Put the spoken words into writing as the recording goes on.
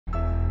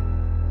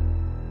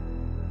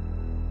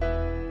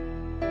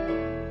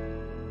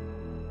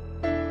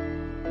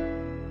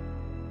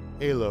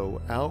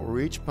Halo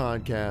Outreach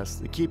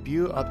Podcast to keep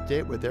you up to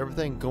date with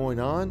everything going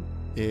on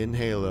in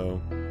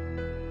Halo.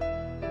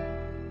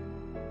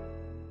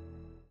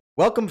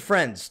 Welcome,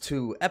 friends,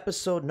 to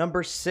episode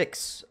number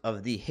 6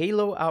 of the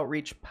Halo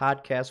Outreach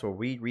Podcast, where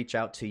we reach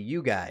out to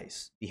you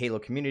guys, the Halo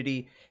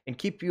community, and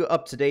keep you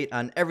up to date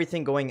on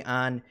everything going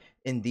on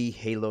in the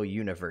Halo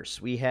universe.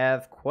 We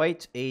have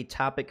quite a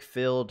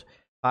topic-filled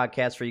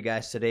podcast for you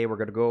guys today. We're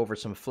going to go over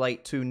some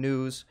Flight 2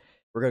 news.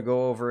 We're going to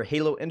go over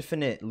Halo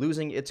Infinite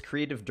losing its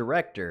creative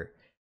director.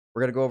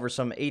 We're going to go over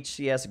some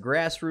HCS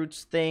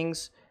Grassroots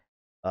things.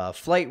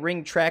 Flight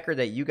ring tracker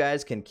that you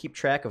guys can keep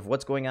track of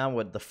what's going on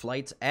with the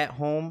flights at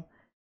home,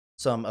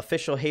 some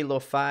official Halo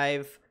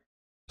 5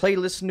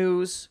 playlist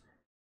news,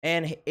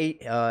 and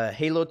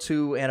Halo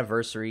 2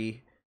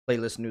 anniversary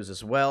playlist news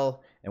as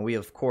well. And we,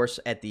 of course,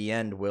 at the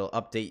end will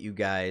update you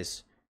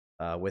guys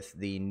with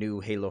the new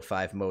Halo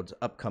 5 modes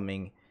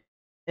upcoming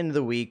in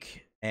the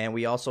week. And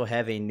we also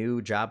have a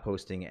new job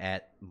posting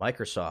at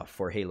Microsoft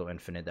for Halo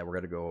Infinite that we're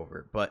going to go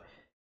over. But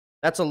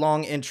that's a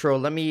long intro.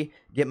 Let me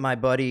get my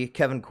buddy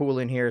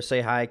KevinKoolx in here. Say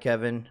hi,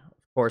 Kevin.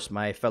 Of course,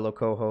 my fellow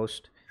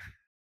co-host.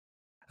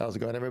 How's it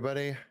going,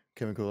 everybody?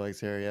 KevinKoolx Links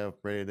here. Yeah,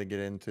 ready to get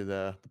into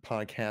the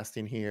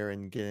podcasting here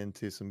and get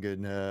into some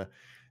good,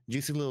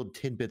 juicy little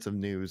tidbits of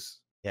news.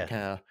 Yeah.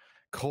 Kind of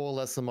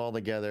coalesce them all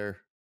together,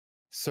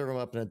 serve them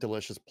up in a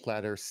delicious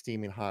platter,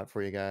 steaming hot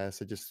for you guys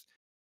to just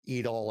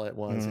eat all at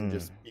once and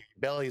just your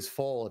belly's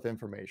full of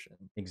information.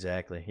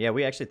 Exactly. Yeah,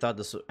 we actually thought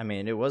this. I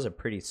mean, it was a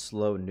pretty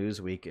slow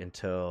news week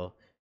until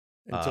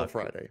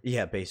Friday.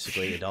 Yeah,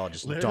 basically, it all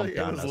just dumped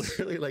on us. It was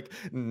literally like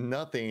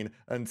nothing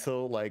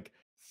until like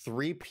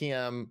 3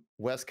 p.m.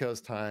 West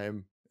Coast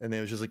time, and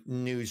it was just like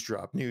news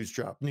drop.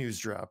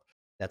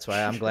 That's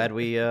why I'm glad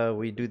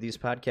we do these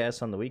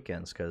podcasts on the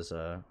weekends, because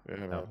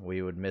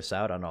we would miss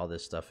out on all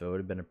this stuff. It would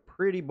have been a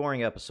pretty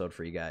boring episode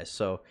for you guys.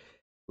 So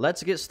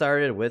let's get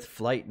started with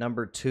flight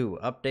number 2.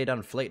 Update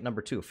on flight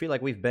number 2. I feel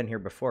like we've been here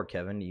before,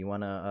 Kevin. You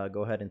want to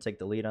go ahead and take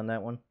the lead on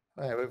that one?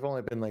 All right, we've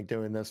only been like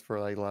doing this for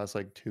like the last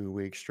like 2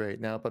 weeks straight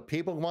now, but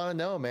people want to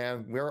know,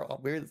 man. We're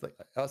like,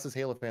 us as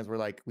Halo fans. We're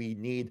like, we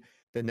need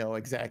to know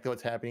exactly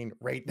what's happening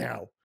right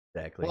now.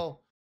 Exactly.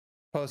 Well,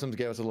 Postums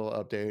gave us a little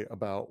update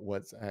about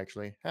what's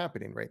actually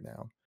happening right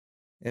now,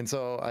 and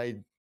so I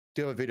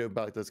do have a video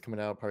about this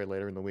coming out probably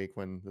later in the week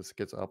when this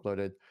gets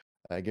uploaded,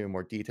 giving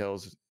more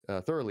details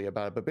thoroughly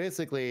about it. But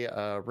basically,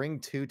 Ring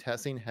 2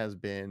 testing has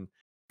been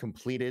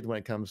completed when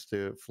it comes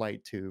to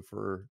Flight 2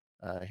 for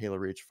Halo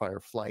Reach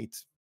Fireflight,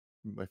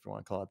 if you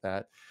want to call it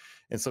that.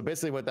 And so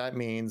basically what that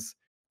means,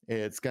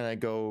 it's going to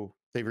go,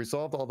 they've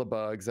resolved all the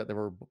bugs that they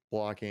were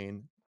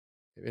blocking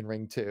in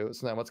Ring 2.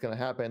 So now what's going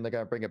to happen, they're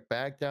going to bring it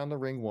back down to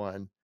Ring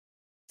 1,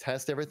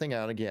 test everything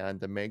out again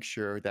to make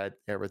sure that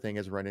everything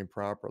is running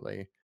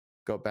properly,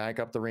 go back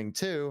up to Ring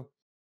 2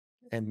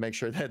 and make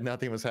sure that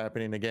nothing was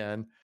happening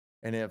again.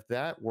 And if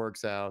that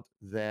works out,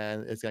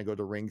 then it's going to go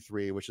to Ring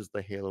 3, which is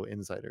the Halo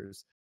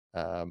Insiders.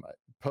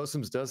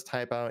 Postums does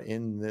type out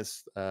in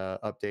this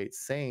update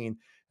saying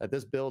that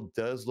this build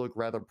does look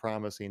rather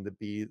promising to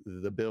be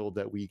the build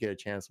that we get a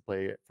chance to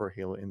play for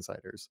Halo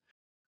Insiders.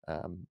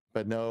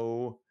 But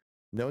no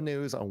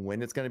news on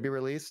when it's going to be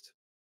released.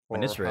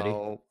 When it's ready.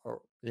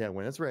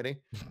 When it's ready.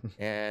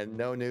 And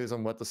no news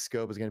on what the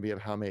scope is going to be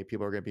of how many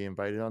people are going to be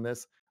invited on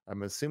this.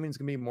 I'm assuming it's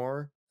going to be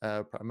more.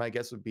 My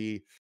guess would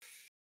be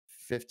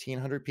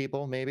 1,500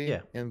 people maybe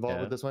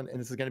involved with this one. And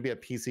this is going to be a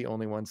PC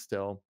only one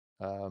still.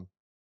 So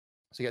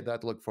you got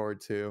that to look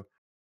forward to.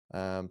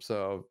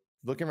 So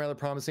looking rather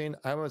promising.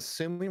 I'm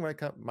assuming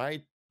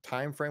my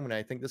time frame when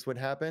I think this would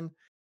happen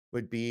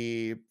would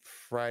be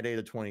Friday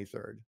the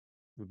 23rd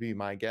would be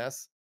my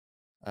guess.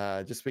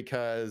 Just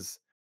because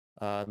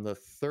the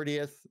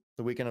 30th,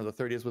 the weekend of the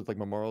 30th was like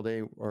Memorial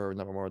Day, or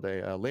not Memorial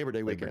Day, Labor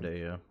Day weekend. Labor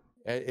Day, yeah.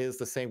 It is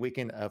the same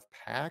weekend of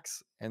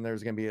PAX, and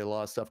there's going to be a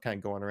lot of stuff kind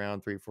of going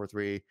around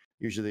 343.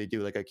 Usually they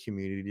do like a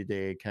community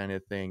day kind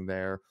of thing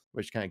there,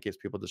 which kind of gets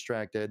people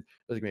distracted.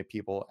 There's going to be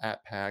people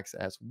at PAX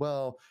as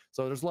well.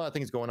 So there's a lot of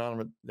things going on.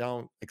 I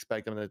don't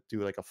expect them to do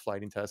like a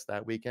flighting test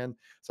that weekend.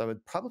 So I would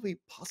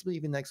possibly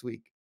even next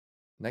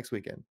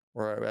weekend,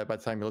 or by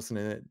the time you're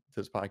listening to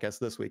this podcast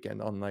this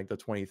weekend on like the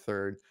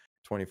 23rd,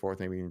 24th,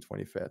 maybe even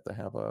 25th, to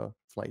have a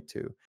Flight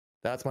 2.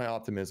 That's my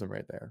optimism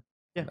right there.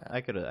 Yeah, I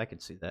could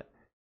see that.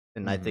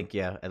 And I think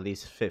at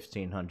least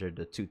 1,500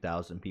 to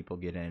 2,000 people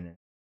get in.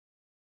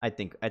 I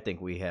think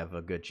we have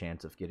a good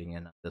chance of getting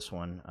in on this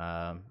one.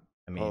 I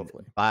mean,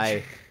 hopefully.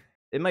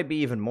 It might be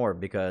even more,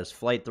 because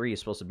Flight 3 is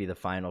supposed to be the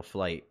final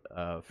flight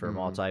for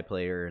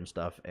multiplayer and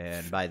stuff.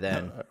 And by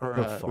then,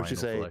 would you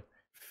say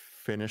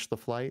finish the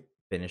flight?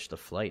 Finish the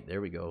flight.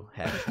 There we go.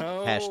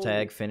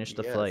 Hashtag finish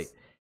the flight.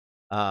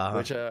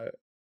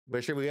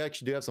 Which we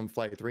actually do have some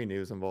Flight 3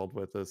 news involved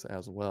with this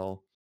as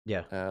well.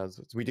 Yeah.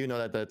 So we do know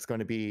that that's going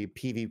to be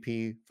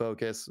PvP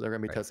focused. They're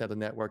going to be testing out the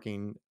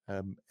networking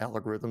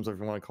algorithms, if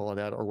you want to call it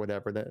that, or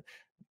whatever, that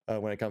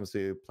when it comes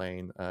to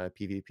playing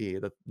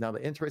PvP. Now,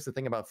 the interesting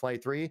thing about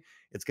Flight 3,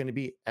 it's going to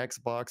be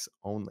Xbox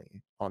only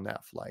on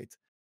that flight.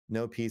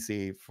 No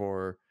PC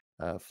for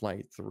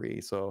Flight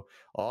 3. So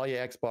all you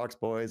Xbox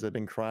boys have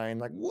been crying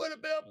like, "What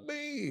about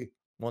me?"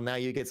 Well, now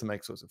you get some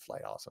exclusive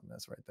flight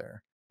awesomeness right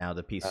there. Now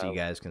the PC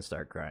guys can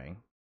start crying.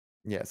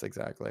 Yes,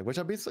 exactly. Which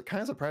I'll be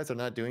kind of surprised they're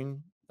not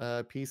doing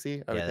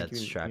PC. I would Yeah, think that's you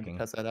need to shocking.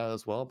 test that out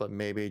as well, but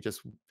maybe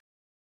just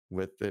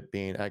with it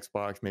being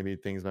Xbox, maybe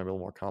things might be a little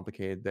more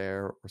complicated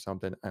there or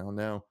something. I don't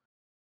know.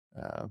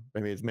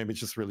 Maybe it's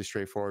just really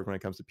straightforward when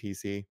it comes to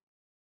PC,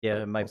 Yeah, but it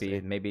we'll might be.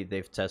 see. Maybe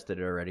they've tested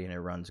it already and it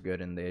runs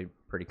good, and they're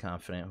pretty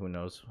confident. Who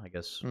knows? I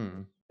guess.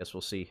 Hmm. Guess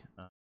we'll see.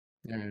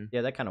 Yeah.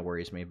 Yeah, that kind of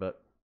worries me,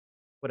 but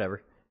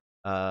whatever.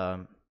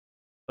 Um,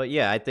 but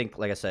yeah, I think,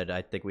 like I said,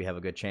 I think we have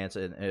a good chance.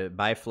 And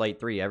by Flight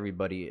 3,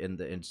 everybody in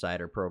the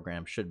Insider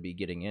program should be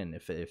getting in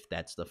if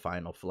that's the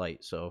final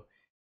flight. So,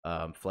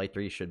 Flight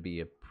 3 should be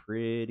a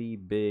pretty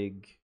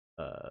big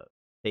uh,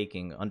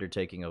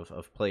 undertaking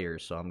of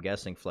players. So I'm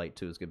guessing Flight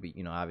 2 is gonna be,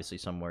 obviously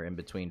somewhere in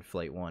between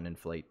Flight 1 and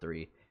Flight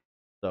 3.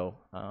 So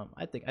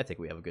I think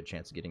we have a good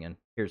chance of getting in.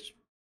 Here's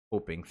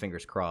hoping,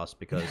 fingers crossed,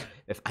 because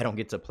if I don't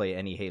get to play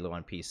any Halo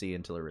on PC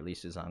until it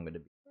releases, I'm gonna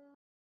be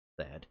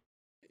sad.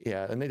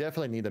 Yeah, and they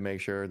definitely need to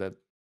make sure that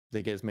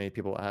they get as many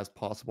people as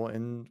possible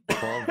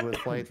involved with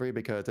Flight 3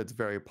 because it's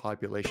very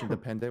population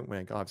dependent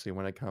obviously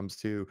when it comes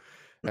to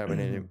having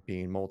it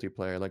being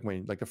multiplayer.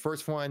 Like the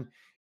first one,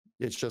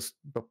 it's just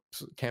the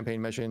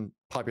campaign mission,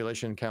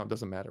 population count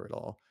doesn't matter at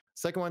all.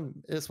 Second one,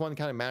 this one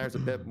kind of matters a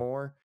bit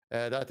more.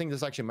 And I think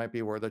this actually might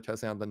be where they're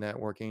testing out the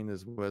networking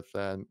is with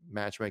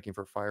matchmaking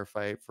for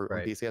Firefight on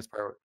Right. PC. That's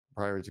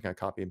probably just going to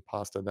copy and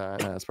pasta that.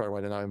 That's probably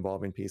why they're not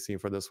involving PC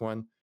for this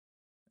one.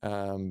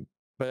 Um,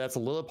 but that's a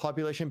little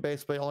population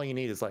based, but all you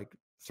need is like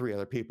 3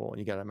 other people and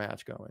you got a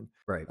match going.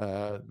 Right.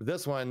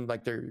 This one,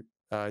 like they're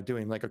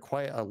doing like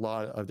quite a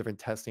lot of different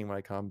testing when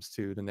it comes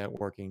to the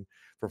networking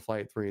for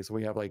Flight 3. So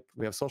we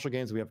have social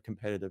games, we have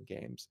competitive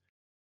games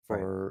Right.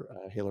 for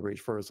Halo Reach.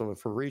 For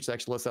Reach, they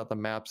actually list out the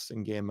maps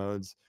and game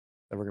modes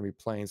that we're going to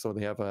be playing. So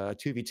they have a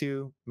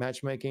 2v2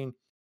 matchmaking,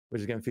 which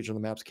is going to feature the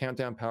maps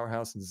Countdown,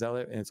 Powerhouse, and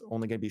Zealot, and it's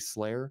only going to be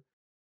Slayer.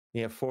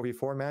 You have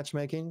 4v4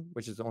 matchmaking,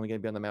 which is only going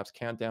to be on the maps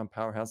Countdown,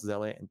 Powerhouse,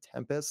 Zealot, and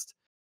Tempest,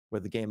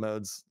 with the game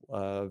modes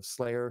of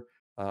Slayer,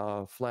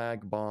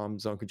 Flag, Bomb,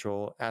 Zone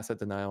Control, Asset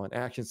Denial, and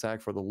Action Sack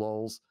for the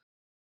lulls.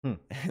 Hmm.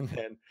 And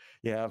then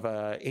you have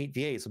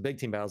 8v8, so big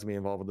team battles going to be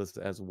involved with this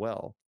as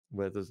well,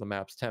 with the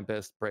maps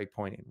Tempest,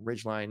 Breakpoint, and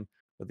Ridgeline,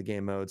 with the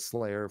game modes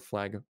Slayer,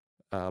 Flag,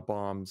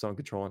 Bomb, Zone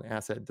Control, and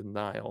Asset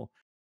Denial,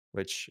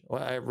 which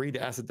I read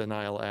Asset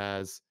Denial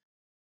as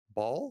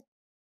Ball.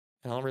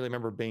 I don't really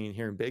remember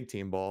hearing big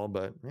team ball,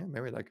 but yeah,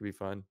 maybe that could be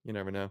fun. You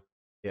never know.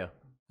 Yeah.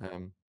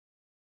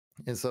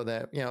 And so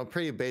that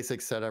pretty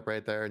basic setup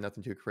right there.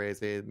 Nothing too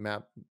crazy.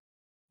 Map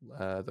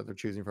that they're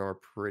choosing from a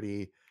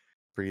pretty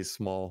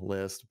small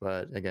list,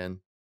 but again,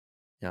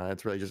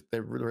 it's really just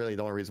really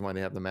the only reason why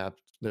they have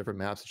different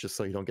maps is just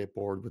so you don't get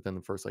bored within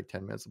the first like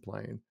 10 minutes of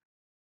playing.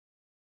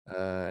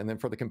 And then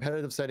for the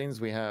competitive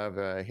settings, we have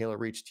Halo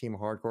Reach Team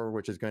Hardcore,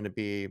 which is going to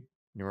be,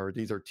 remember,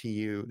 these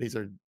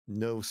are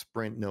no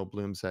sprint, no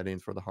bloom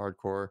settings for the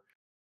hardcore.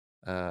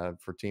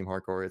 For Team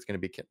Hardcore, it's going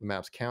to be the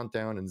maps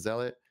Countdown and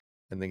Zealot,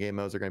 and the game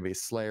modes are going to be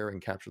Slayer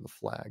and Capture the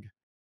Flag.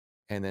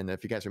 And then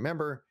if you guys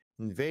remember,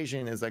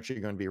 Invasion is actually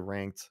going to be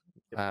ranked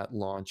at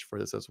launch for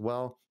this as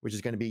well, which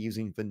is going to be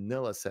using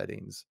vanilla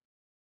settings.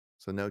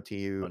 So no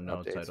TU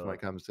updates when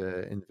it comes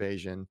to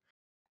Invasion.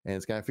 And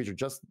it's going to feature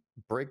just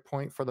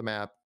Breakpoint for the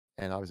map,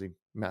 and obviously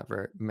map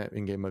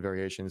in-game mode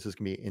variation. This is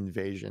going to be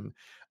Invasion.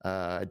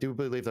 I do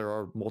believe there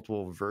are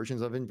multiple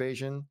versions of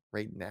Invasion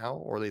right now,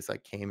 or at least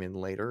that came in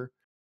later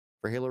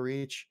for Halo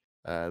Reach.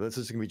 This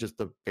is going to be just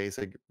the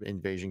basic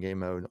Invasion game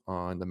mode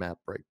on the map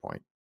Breakpoint,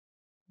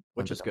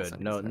 Which is good.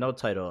 No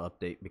title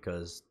update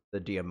because the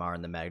DMR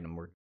and the Magnum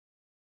were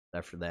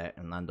after that,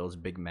 and on those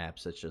big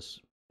maps,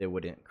 it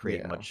wouldn't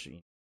create much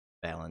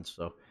balance.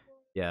 So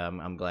yeah,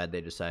 I'm glad they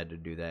decided to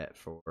do that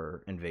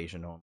for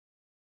Invasion.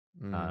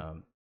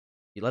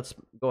 Let's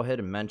go ahead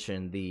and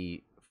mention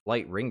the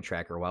flight ring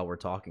tracker while we're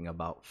talking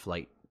about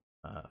Flight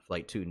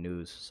 2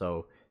 news.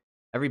 So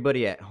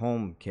everybody at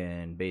home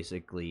can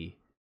basically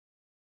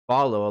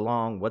follow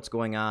along what's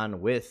going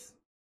on with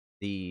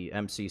the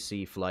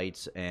MCC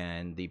flights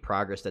and the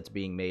progress that's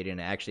being made, and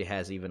it actually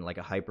has even like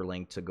a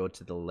hyperlink to go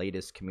to the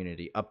latest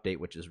community update,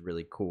 which is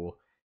really cool.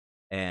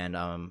 And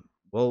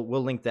we'll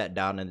link that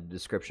down in the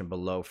description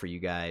below for you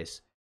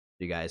guys.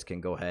 You guys can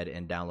go ahead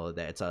and download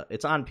that.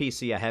 It's on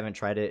PC. I haven't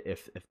tried it.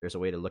 If there's a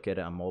way to look at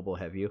it on mobile,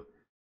 have you?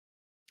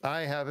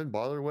 I haven't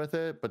bothered with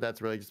it, but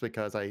that's really just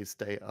because I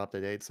stay up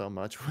to date so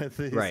much with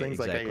these Right, things.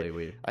 exactly.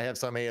 Like I have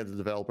so many of the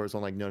developers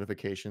on like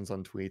notifications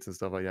on tweets and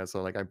stuff like that.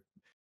 So like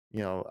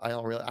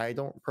I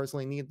don't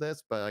personally need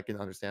this, but I can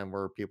understand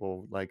where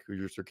people like who's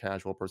just a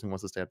casual person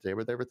wants to stay up to date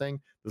with everything.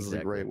 This is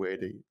a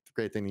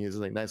great thing to use.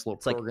 It's a nice little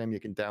program you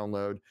can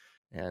download,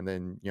 and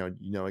then you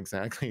know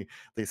exactly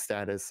the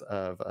status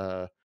of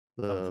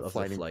the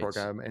flighting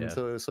program, and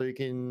so you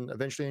can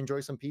eventually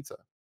enjoy some pizza.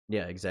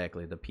 Yeah,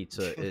 exactly. The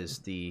pizza is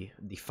the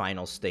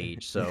final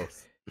stage. So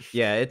Yes.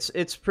 Yeah, it's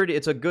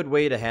a good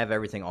way to have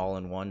everything all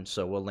in one.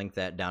 So we'll link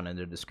that down in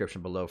the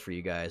description below for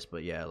you guys.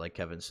 But yeah, like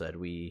Kevin said,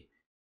 we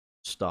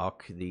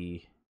stalk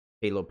the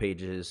Halo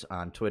pages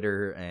on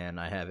Twitter, and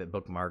I have it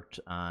bookmarked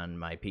on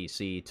my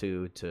PC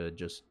too to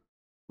just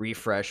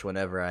refresh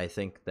whenever I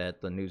think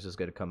that the news is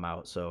going to come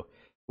out. So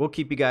we'll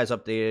keep you guys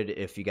updated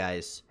if you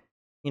guys,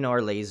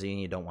 are lazy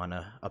and you don't want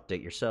to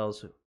update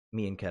yourselves.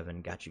 Me and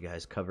Kevin got you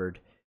guys covered.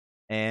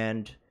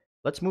 And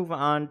let's move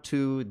on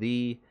to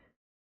the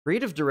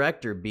creative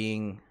director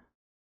being.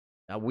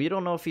 We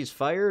don't know if he's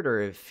fired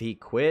or if he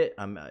quit.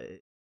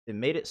 It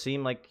made it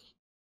seem like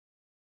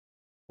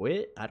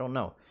quit. I don't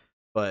know.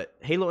 But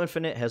Halo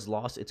Infinite has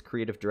lost its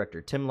creative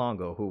director. Tim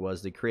Longo, who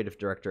was the creative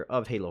director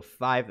of Halo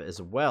 5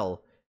 as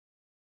well,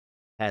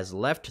 has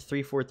left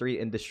 343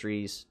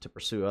 Industries to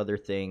pursue other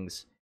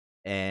things.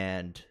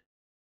 And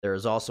there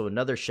is also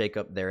another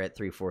shakeup there at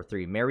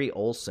 343. Mary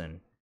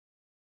Olson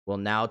will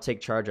now take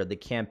charge of the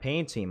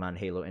campaign team on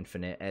Halo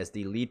Infinite as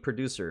the lead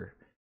producer.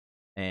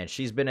 And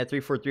she's been at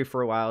 343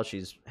 for a while.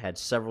 She's had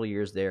several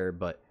years there,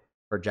 but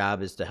her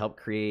job is to help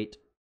create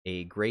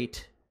a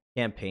great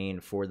campaign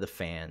for the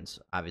fans.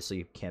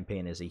 Obviously,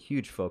 campaign is a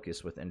huge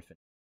focus with Infinite,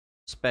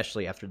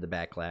 especially after the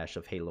backlash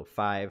of Halo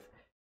 5.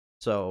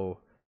 So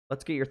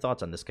let's get your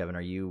thoughts on this, Kevin.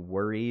 Are you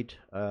worried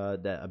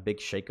that a big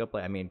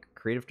shakeup? I mean,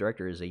 creative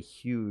director is a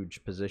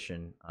huge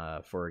position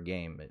for a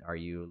game. Are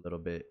you a little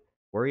bit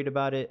worried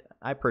about it?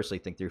 I personally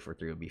think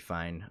 343 will be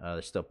fine.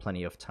 There's still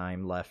plenty of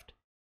time left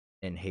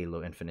in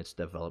Halo Infinite's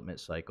development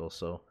cycle.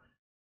 So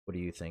what do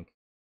you think?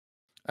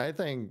 I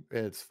think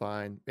it's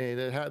fine.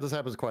 This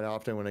happens quite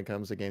often when it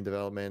comes to game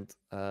development.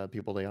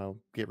 People,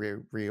 get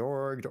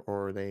reorged,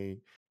 or they,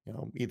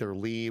 either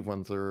leave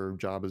once their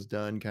job is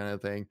done, kind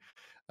of thing.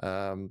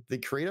 The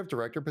creative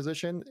director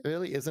position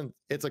really isn't.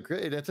 It's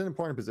an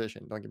important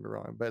position. Don't get me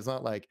wrong, but it's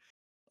not like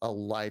a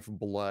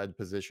lifeblood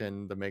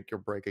position to make or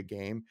break a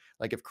game.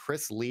 Like if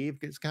Chris Lee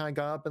just kind of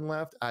got up and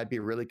left, I'd be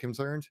really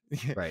concerned.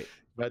 Right.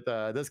 But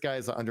this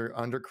guy's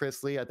under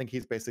Chris Lee. I think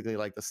he's basically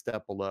like the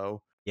step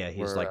below, Yeah,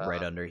 he's where like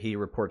right under. He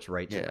reports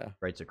yeah,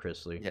 right to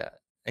Chris Lee. yeah.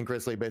 And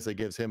Chris Lee basically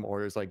gives him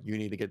orders like, you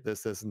need to get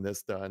this, and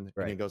this done. And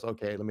he Right. goes,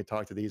 okay, let me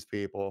talk to these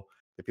people.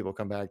 The people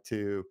come back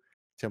to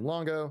Tim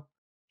Longo.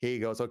 He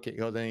goes, okay.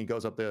 Then he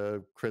goes up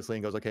to Chris Lee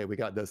and goes, okay, we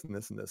got this and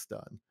this and this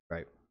done.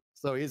 Right.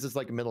 So he's just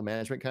like a middle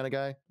management kind of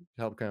guy,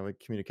 help kind of with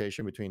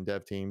communication between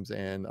dev teams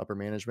and upper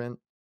management.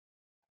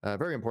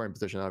 Very important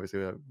position,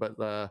 obviously,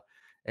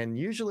 and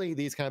usually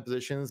these kind of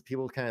positions,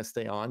 people kind of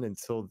stay on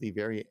until the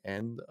very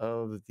end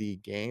of the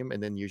game,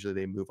 and then usually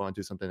they move on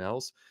to something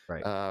else.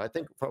 Right. I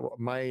think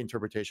my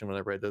interpretation when I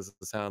read this,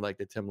 it sounded like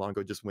that Tim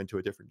Longo just went to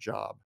a different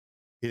job.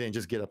 He didn't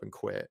just get up and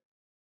quit.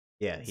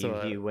 Yeah,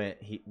 So he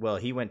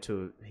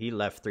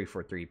left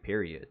 343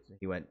 period.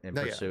 He went and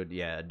no, pursued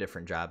a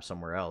different job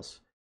somewhere else.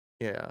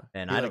 yeah.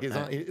 And He, I like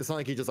don't it's not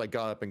like he just like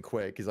got up and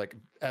quit. He's like,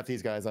 F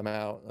these guys, I'm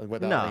out,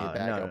 without any no,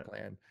 backup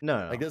plan.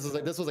 no, Like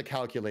this was a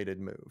calculated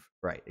move.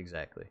 right,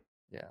 exactly.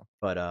 Yeah.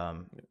 But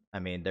I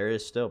mean, there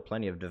is still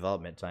plenty of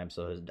development time,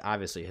 so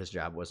obviously his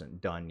job wasn't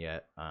done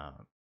yet.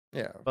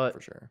 Yeah, But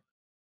for sure.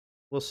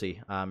 we'll see.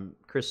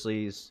 Chris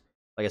Lee's,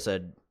 like I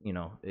said,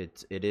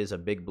 it is a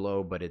big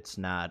blow, but it's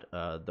not.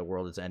 The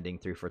world is ending.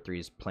 343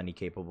 is plenty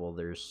capable.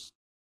 There's,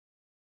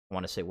 I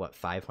want to say, what,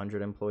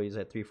 500 employees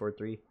at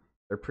 343.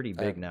 They're pretty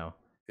big now.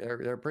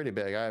 They're pretty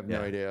big. I have no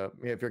Yeah. idea.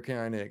 If you're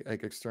kind of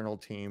like external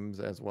teams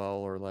as well,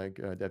 or like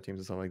dev teams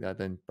and stuff like that,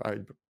 then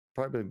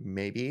probably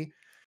maybe.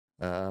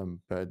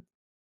 But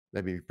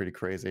that'd be pretty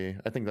crazy.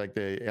 I think like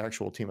the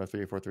actual team of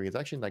 343 is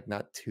actually like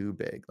not too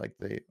big. Like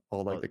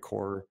Well, the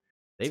core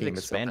they've team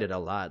itself. expanded a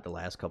lot the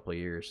last couple of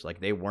years.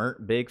 Like they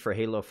weren't big for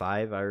Halo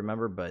 5, I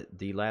remember, but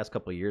the last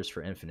couple of years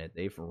for Infinite,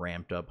 they've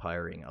ramped up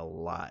hiring a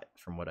lot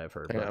from what I've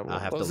heard. But Yeah, I'll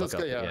have to look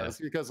up. yeah, it's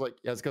because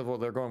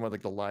they're going with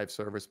like the live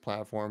service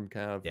platform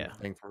kind of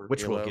thing for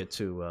which Halo, we'll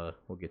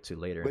get to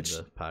later which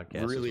in the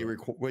podcast. really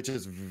which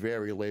is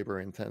very labor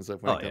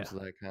intensive when it comes to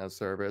that kind of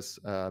service.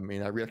 I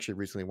mean, actually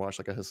recently watched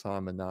like a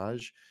Hassan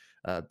Minaj.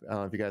 I don't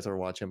know if you guys ever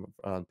watch him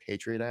on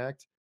Patriot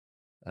Act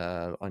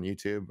on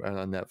YouTube and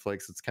on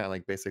Netflix. It's kind of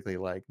like basically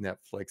like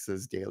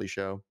Netflix's Daily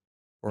Show,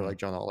 or like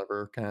John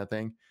Oliver kind of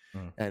thing.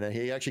 Mm. And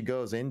he actually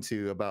goes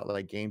into about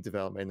like game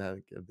development,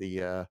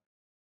 the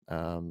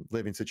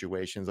living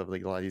situations of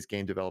like a lot of these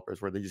game developers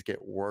where they just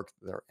get worked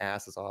their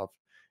asses off,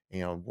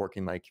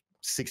 working like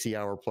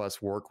 60-hour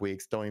plus work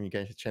weeks, don't even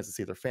get a chance to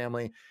see their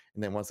family.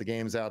 And then once the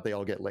game's out, they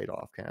all get laid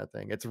off kind of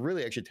thing. It's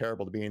really actually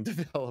terrible to be a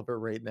developer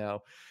right now.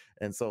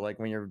 And so like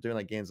when you're doing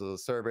like games as a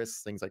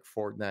service, things like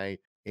Fortnite,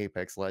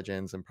 Apex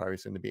Legends, and probably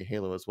soon to be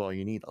Halo as well,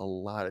 you need a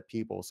lot of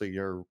people so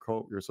your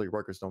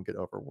workers don't get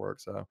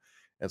overworked. So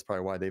that's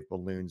probably why they've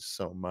ballooned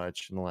so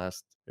much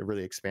it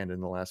really expanded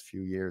in the last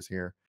few years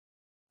here.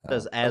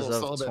 Says as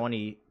of bit.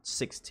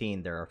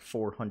 2016, there are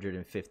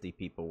 450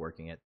 people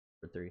working at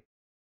 3.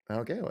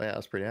 Okay, well, yeah,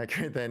 that's pretty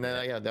accurate then. Yeah,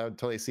 I would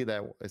totally see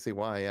that. I see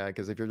why. Yeah,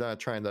 because if you're not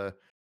trying to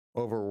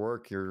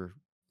overwork your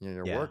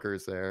Yeah.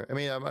 workers there, I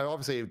mean,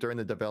 obviously during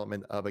the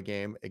development of a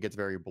game, it gets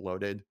very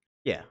bloated.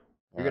 Yeah.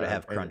 You're gonna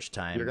have And crunch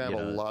you're time, gonna you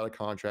have a know. lot of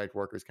contract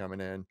workers coming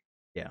in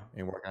Yeah,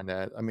 and work on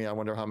that. I mean, I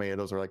wonder how many of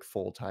those are like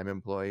full-time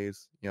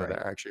employees, right.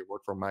 that actually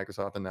work for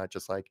Microsoft and not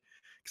just like,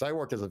 because I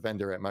worked as a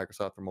vendor at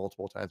Microsoft for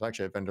multiple times. I'm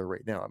actually a vendor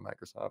right now at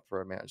Microsoft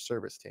for a managed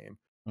service team.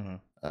 Hmm.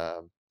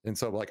 And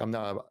so like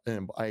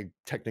I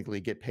technically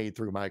get paid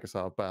through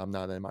Microsoft, but I'm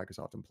not a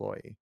Microsoft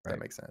employee, if that Right,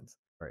 makes sense.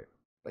 right.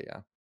 But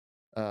yeah,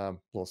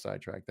 little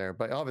sidetrack there.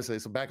 But obviously,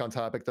 so back on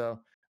topic though,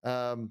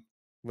 um,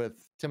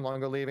 with Tim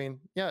Longo leaving,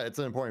 yeah, it's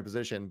an important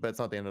position, but it's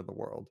not the end of the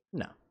world.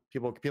 No.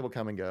 People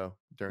come and go Yep.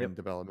 during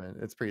development.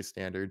 It's pretty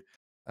standard.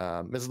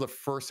 This is the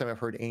first time I've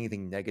heard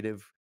anything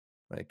negative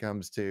when it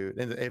comes to,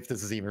 and if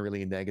this is even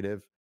really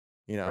negative,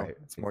 Right.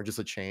 it's more just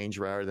a change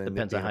rather than it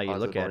Depends on being how a you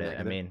look positive or at a it.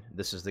 I negative. mean,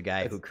 this is the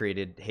guy who It's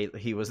created Halo.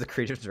 He was the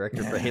creative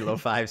director for Halo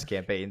 5's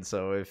campaign.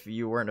 So if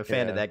you weren't a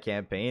fan of yeah. that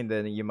campaign,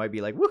 then you might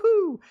be like,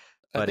 "Woohoo!"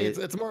 I But think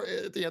it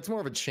it's more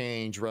of a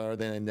change rather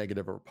than a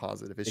negative or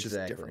positive. It's just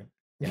exactly,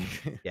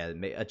 different. yeah,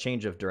 yeah, a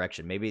change of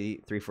direction.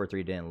 Maybe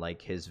 343 didn't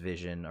like his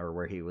vision or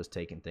where he was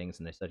taking things,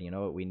 and they said, "You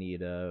know what? We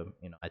need I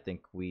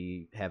think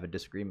we have a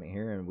disagreement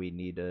here, and we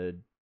need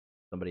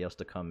somebody else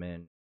to come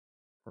in."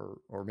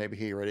 Or maybe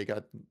he already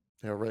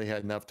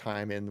had enough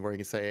time in where he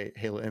can say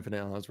Halo Infinite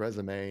on his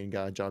resume and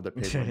got a job that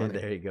paid more money.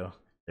 There you go.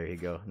 There you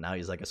go. Now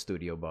he's like a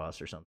studio boss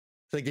or something.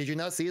 It's like, did you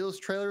not see those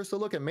trailers? They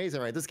look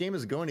amazing, right? This game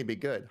is going to be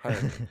good. Hire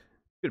me.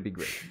 Could be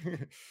great.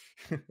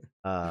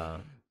 Uh,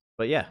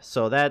 but yeah,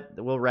 so that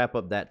we'll wrap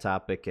up that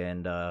topic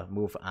and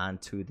move on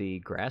to the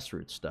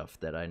grassroots stuff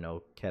that I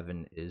know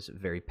Kevin is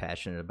very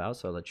passionate about.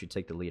 So I'll let you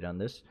take the lead on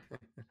this.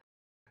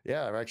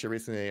 Yeah, I've actually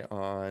recently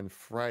on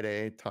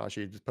Friday,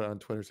 Tashi just put on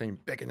Twitter saying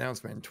big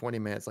announcement in 20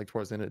 minutes, like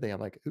towards the end of the day. I'm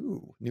like,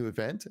 ooh, new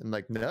event? And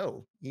like,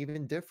 no,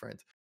 even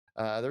different.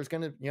 There's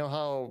gonna,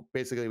 how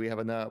basically we have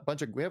a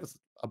bunch of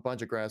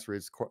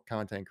grassroots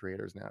content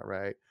creators now,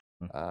 right?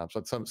 Mm. So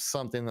it's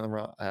something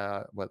around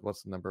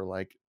what's the number,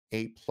 like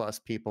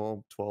 8+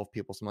 people, 12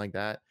 people, something like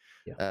that.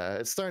 Yeah.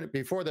 It's starting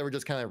before they were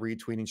just kind of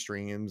retweeting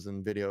streams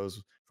and videos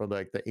for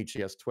like the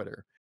HCS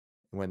Twitter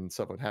when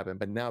stuff would happen.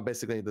 But now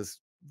basically the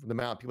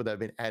amount of people that have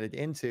been added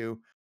into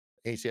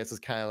HCS is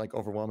kind of like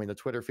overwhelming the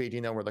Twitter feed,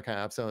 where they're kind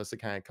of so it's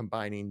kind of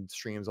combining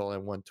streams all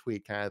in one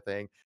tweet kind of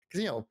thing.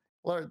 Because a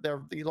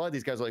lot of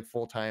these guys are like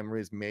full time,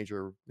 really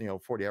major,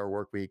 40-hour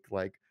work week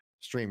like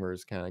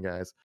streamers kind of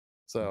guys. Mm.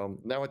 So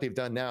now what they've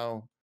done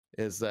now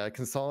is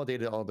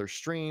consolidated all their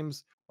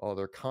streams, all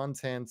their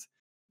content,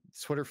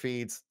 Twitter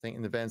feeds,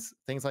 and events,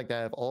 things like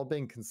that have all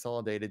been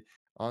consolidated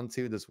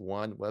onto this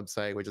one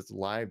website, which is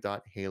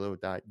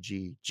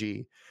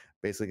live.halo.gg.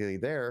 Basically,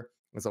 there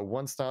is a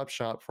one-stop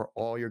shop for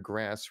all your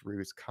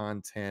grassroots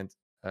content,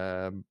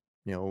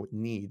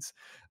 needs.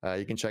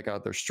 You can check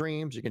out their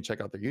streams, you can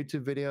check out their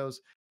YouTube videos.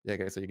 Like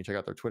I said, you can check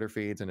out their Twitter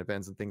feeds and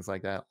events and things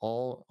like that,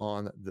 all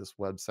on this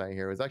website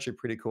here. It's actually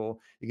pretty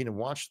cool. You can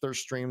watch their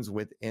streams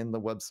within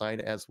the website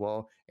as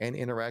well and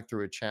interact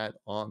through a chat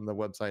on the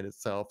website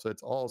itself. So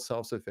it's all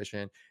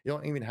self-sufficient. You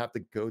don't even have to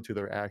go to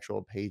their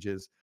actual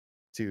pages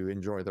to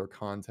enjoy their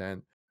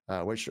content,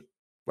 which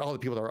all the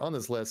people that are on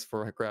this list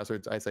for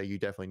Grassroots, I say you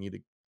definitely need to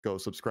go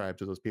subscribe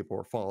to those people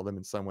or follow them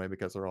in some way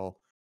because they're all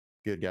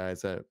good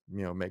guys that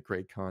make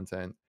great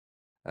content.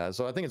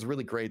 So I think it's a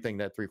really great thing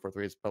that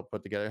 343 is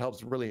put together. It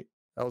helps really.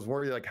 I was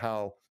worried like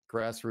how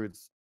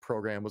Grassroots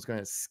program was going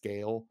to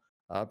scale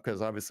up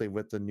because obviously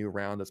with the new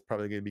round that's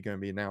probably going to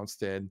be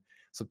announced in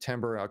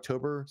September,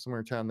 October,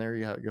 somewhere around there.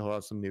 You'll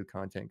have some new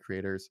content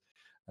creators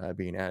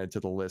being added to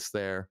the list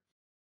there,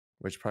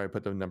 which probably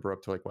put the number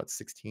up to like what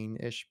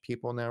 16-ish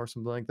people now or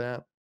something like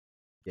that.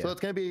 So Yeah.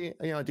 it's going to be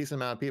a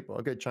decent amount of people,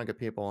 a good chunk of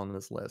people on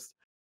this list.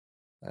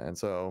 And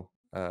so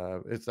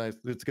it's nice.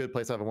 It's a good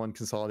place to have a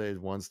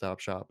consolidated one-stop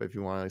shop if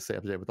you want to stay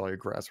up to date with all your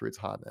grassroots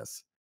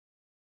hotness.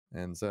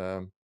 And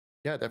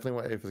yeah,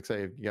 definitely. If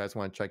you guys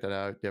want to check that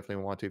out,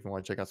 definitely want to. If you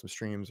want to check out some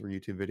streams or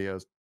YouTube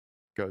videos,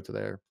 go to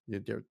there.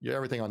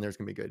 Everything on there is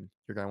gonna be good.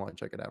 You're gonna want to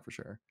check it out for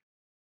sure.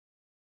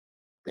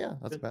 Yeah,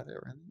 that's Good. about it.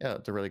 Right? Yeah,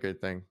 it's a really good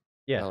thing. I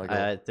Yeah, like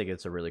I think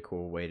it's a really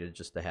cool way to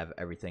just to have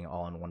everything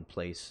all in one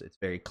place. It's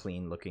very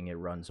clean looking. It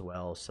runs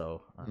well.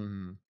 So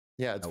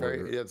Yeah,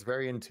 we're it's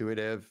very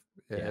intuitive.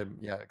 yeah.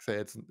 Yeah, like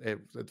I say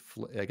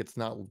like it's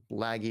not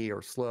laggy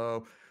or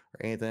slow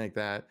or anything like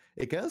that.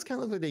 It does kind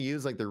of look like they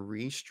use like the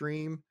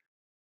Restream.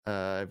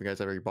 If you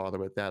guys ever bother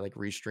with that, like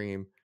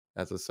Restream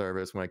as a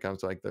service when it comes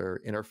to like their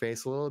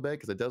interface a little bit,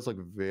 because it does look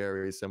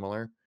very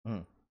similar.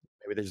 Mm.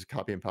 Maybe they just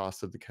copy and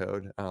pasted the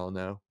code. I don't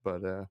know,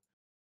 but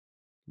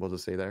we'll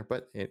just see there.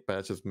 But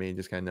that's just me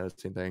just kind of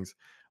noticing things.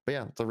 But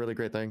yeah, it's a really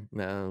great thing.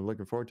 Now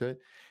looking forward to it.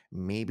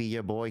 Maybe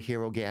your boy here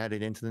will get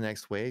added into the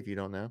next wave. You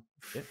don't know.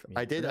 Yeah, you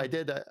I never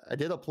did. know. I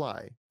did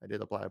apply.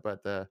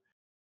 But the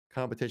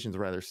competition's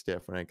rather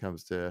stiff when it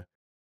comes to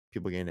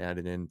people getting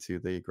added into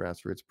the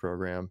grassroots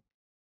program.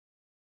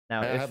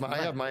 Now, if I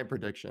have my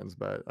predictions,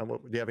 but do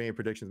you have any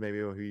predictions? Maybe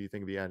who you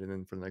think will be added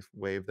in for the next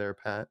wave there,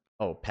 Pat?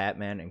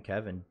 Patman and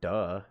Kevin,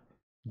 duh.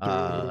 Duh.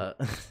 Uh,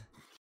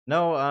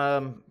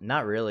 no,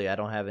 not really. I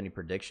don't have any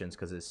predictions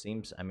because it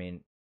seems. I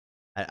mean,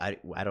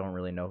 I don't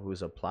really know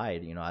who's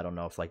applied. I don't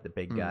know if like the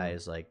big Mm.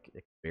 guys like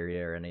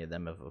Xperia or any of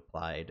them have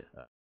applied,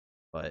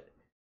 but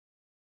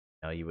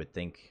you would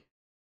think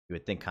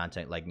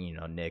content like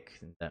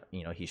Nick, that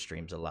he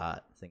streams a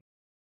lot. I think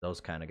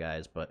those kind of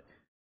guys, but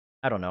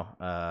I don't know.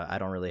 I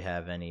don't really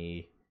have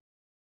any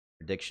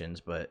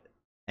predictions, but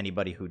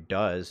anybody who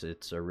does,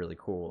 it's a really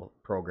cool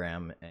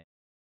program, and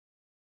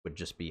would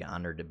just be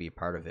honored to be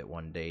part of it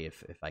one day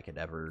if I could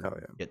ever Oh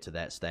yeah. get to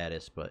that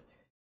status. But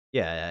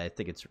yeah, I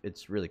think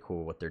it's really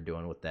cool what they're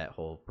doing with that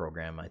whole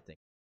program. I think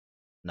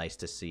nice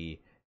to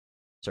see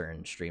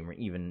certain streamer,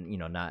 even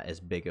not as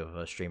big of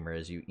a streamer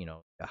as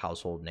a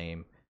household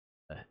name,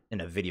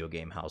 in a video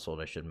game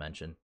household, I should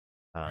mention.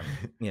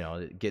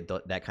 Get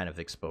that kind of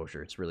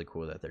exposure. It's really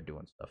cool that they're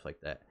doing stuff like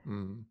that.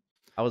 Mm.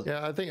 I was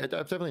Yeah, I think I've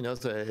definitely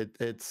noticed that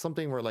it's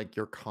something where like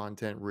your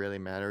content really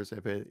matters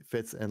if it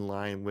fits in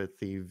line with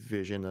the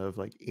vision of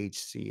like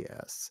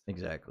HCS.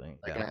 exactly,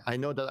 Like yeah, I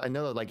know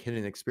that like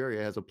Hidden Xperia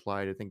has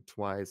applied I think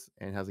twice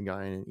and hasn't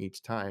gotten in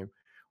each time.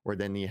 Where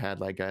then you had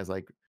like guys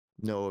like,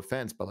 no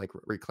offense, but like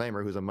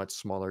Reclaimer, who's a much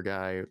smaller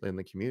guy in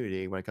the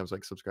community when it comes to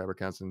like subscriber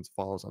counts and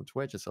follows on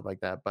Twitch and stuff like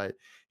that. But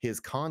his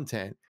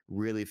content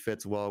really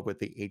fits well with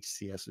the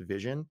HCS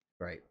vision,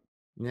 right,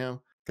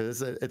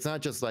 because it's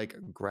not just like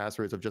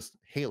grassroots of just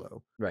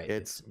Halo. right.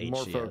 It's It's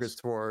more focused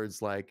HCS.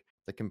 towards like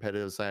the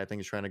competitive side. I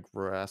think is trying to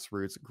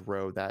grassroots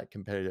grow that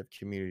competitive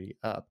community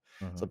up.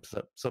 Hmm.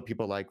 So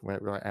people like when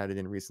I added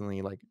in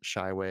recently, like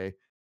Shyway,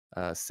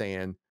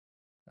 Saiyan,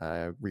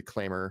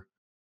 Reclaimer,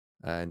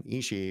 and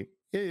Ishii.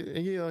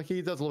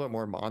 He does a little bit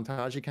more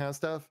montagey kind of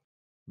stuff,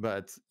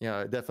 but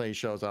it definitely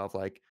shows off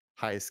like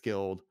high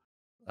skilled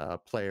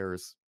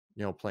players,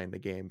 playing the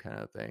game kind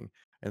of thing.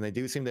 And they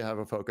do seem to have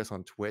a focus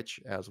on Twitch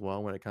as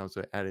well when it comes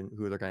to adding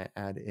who they're going to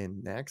add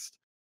in next.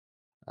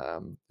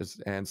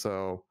 And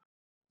so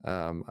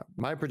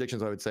my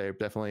predictions, I would say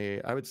definitely,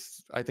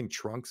 I think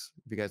Trunks,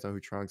 if you guys know who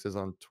Trunks is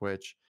on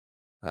Twitch,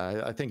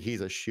 I think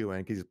he's a shoe in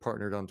because he's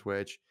partnered on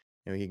Twitch.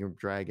 He can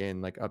drag in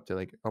like up to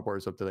like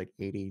upwards up to like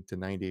 80 to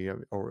 90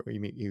 or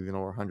even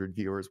over 100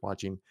 viewers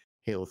watching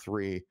Halo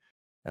 3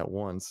 at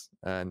once,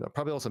 and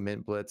probably also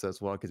Mint Blitz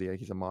as well because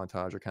he's a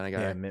montager kind of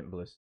Yeah, guy. Mint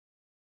Bliss.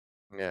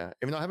 Yeah,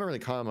 even though I haven't really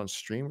caught him on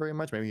stream very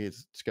much, maybe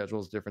his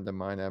schedule is different than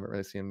mine. I haven't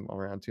really seen him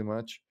around too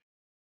much.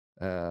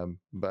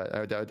 But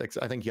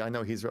I think I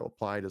know he's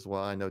applied as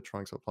well. I know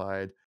Trunks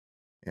applied,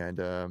 and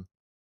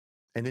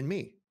then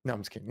me. No,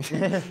 I'm just kidding.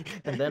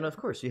 And then of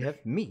course you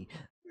have me.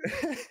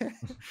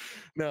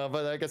 No,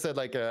 but like I said,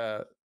 like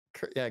I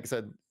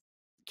said,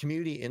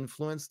 community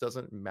influence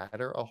doesn't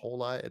matter a whole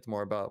lot. It's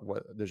more about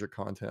what does your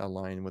content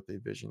align with the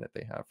vision that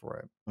they have for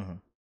it. Hmm.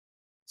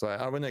 So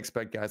I wouldn't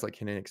expect guys like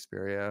Hidden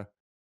Xperia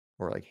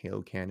or like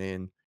Halo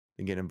Canon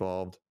to get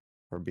involved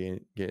or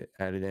get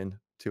added in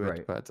to it.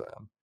 Right. But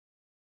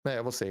yeah,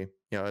 we'll see.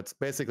 It's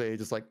basically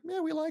just like,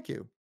 yeah, we like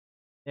you.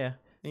 Yeah.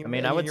 I And,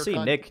 mean, I and would your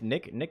see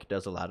Nick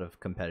does a lot of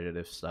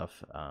competitive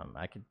stuff.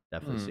 I could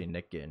definitely see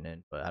Nick getting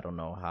in, but I don't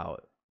know how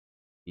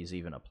he's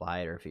even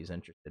applied or if he's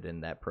interested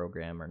in that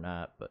program or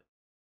not. But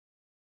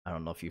I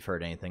don't know if you've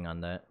heard anything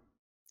on that.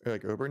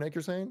 like Uber Nick,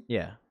 you're saying?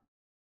 Yeah.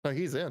 No,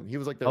 he's in. He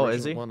was like the Oh,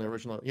 is original he? one. The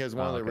original. He was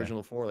one of Oh, the okay.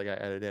 original four that got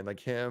added in. Like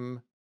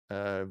him,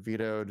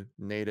 Vetoed,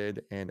 Nated,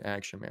 and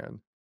Action Man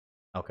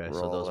Okay, were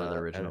so all those are the added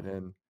original.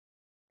 in.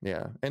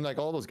 Yeah, and like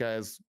all those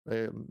guys,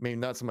 I mean,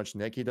 not so much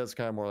Nick. He does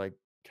kind of more like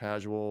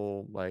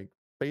casual, like,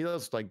 but he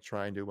does like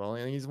try and do well.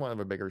 And he's one of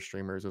the bigger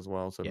streamers as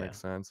well, so it Yeah. makes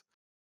sense.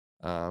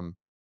 Um,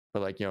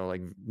 but like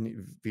like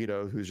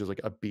Vito, who's just like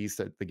a beast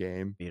at the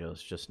game.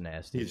 Vito's just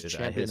nasty. He's Dude.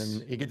 champion,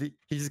 and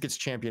he just gets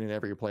champion in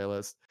every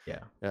playlist. Yeah.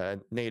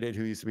 Nated,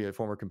 who used to be a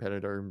former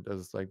competitor,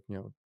 does like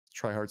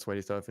try hard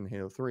sweaty stuff in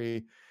Halo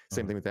 3.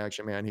 Same thing with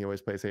Action Man. He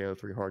always plays Halo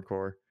 3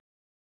 hardcore,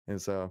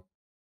 and so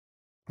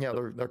yeah,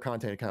 their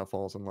content kind of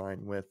falls in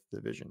line with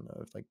the vision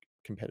of like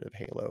competitive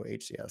Halo,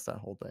 HCS, that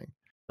whole thing.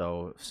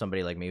 So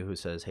somebody like me who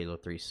says Halo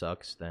 3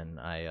 sucks, then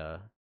I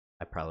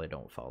probably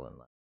don't fall in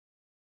line.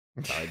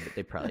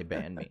 They probably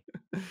ban me.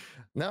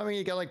 No, I mean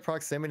you got like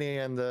Proximity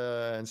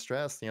and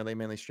Stress. They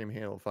mainly stream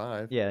Halo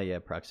 5. Yeah.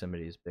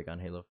 Proximity is big on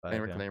Halo 5.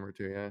 And Reclaimer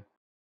too, yeah.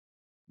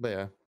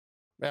 But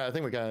yeah, I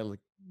think we got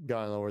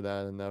gone over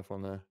that enough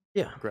on the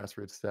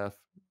grassroots stuff.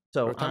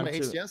 So We're talking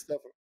about HCS stuff.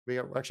 We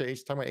are actually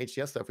talking about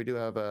HCS stuff. We do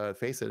have a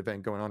Faceit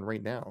event going on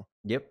right now.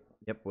 Yep.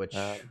 Which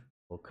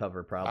we'll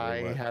cover probably.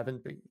 I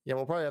haven't.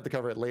 We'll probably have to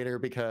cover it later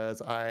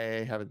because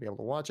I haven't been able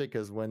to watch it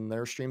because when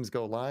their streams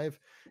go live,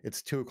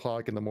 it's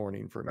 2:00 in the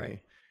morning for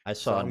me. I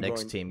saw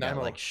Nick's team got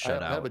like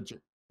shut out.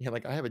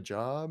 I have a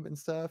job and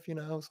stuff, so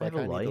I have a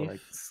kind of need to life. like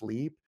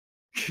sleep.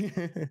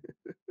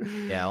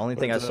 Yeah, only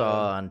thing I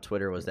saw on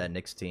Twitter was that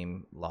Nick's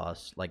team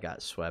lost, like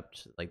got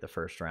swept like the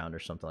first round or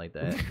something like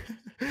that.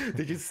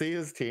 Did you see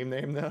his team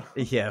name though?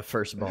 Yeah,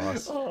 First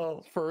Boss.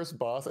 Oh, First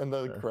Boss, and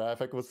the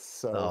graphic was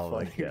so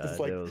funny. My God, it's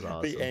like it was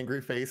awesome. The angry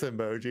face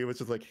emoji was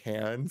just like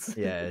hands.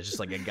 Yeah, it's just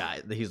like a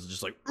guy. He's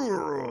just like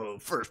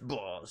First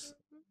Boss.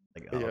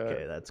 Like, oh, Yeah,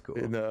 okay, that's cool.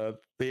 and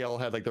they all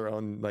had like their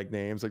own like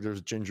names. Like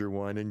there's Ginger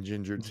 1 and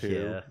Ginger 2,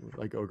 Yeah,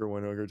 like Ogre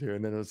 1, Ogre 2,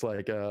 and then it's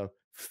like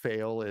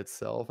Fail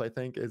itself, I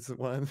think is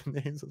one of the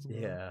names as well.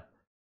 yeah,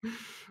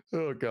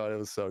 Oh god, it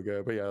was so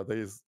good. But yeah,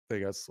 they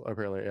got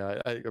apparently.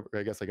 Yeah,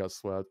 I guess I got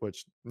swept,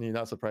 which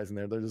not surprising.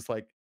 They're just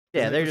like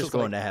yeah. it They're was just just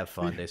going like to have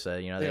fun. They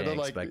said, you know, they yeah, didn't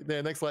expect.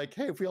 they're next like,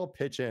 hey, if we all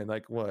pitch in,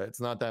 like what? It's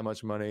not that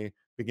much money.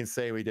 We can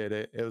say we did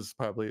it. It was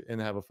probably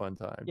and have a fun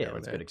time Yeah, doing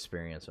it's a good it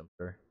experience, I'm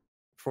sure.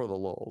 for the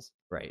lulls.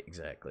 Right,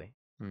 exactly.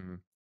 Hmm.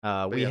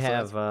 But We yeah, so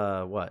have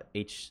that's what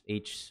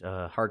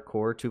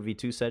hardcore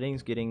 2v2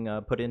 settings getting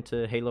put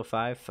into Halo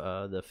 5,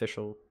 the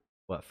official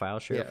file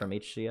share yeah. from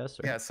HCS,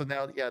 Yeah, right? so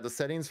now, yeah, the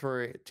settings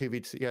for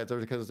 2v2, yeah,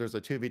 because there's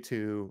a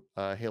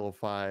 2v2 Halo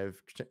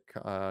 5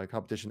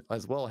 competition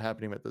as well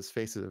happening with this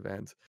Faceit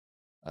event.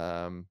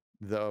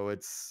 Though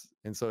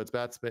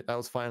that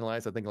was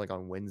finalized, I think, like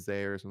on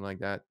Wednesday or something like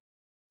that.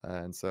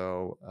 And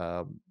so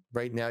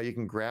right now you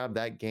can grab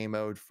that game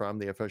mode from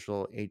the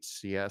official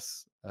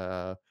HCS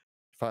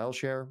file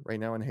share right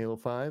now in Halo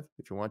 5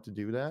 if you want to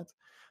do that.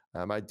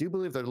 I do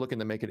believe they're looking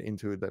to make it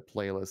into the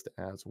playlist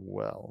as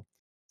well.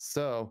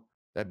 So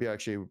that'd be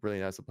actually really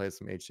nice to play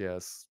some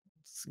HCS,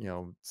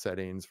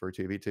 settings for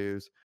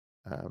 2v2s.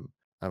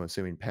 I'm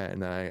assuming Pat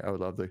and I would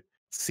love to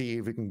see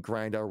if we can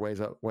grind our way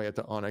up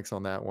to Onyx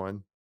on that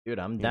one. Dude,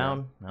 I'm You know,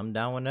 down. I'm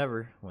down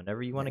whenever.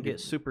 Whenever you want yeah, to get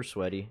super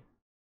sweaty.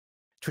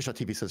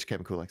 Twitch.tv/says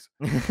KevinKoolx.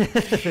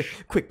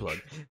 Quick plug.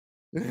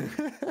 So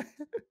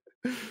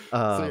yeah,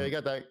 Um, you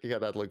got that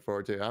to look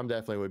forward to. I'm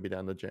definitely would be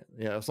down to jam.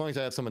 Yeah, as long as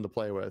I have someone to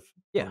play with on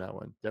yeah. that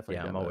one, definitely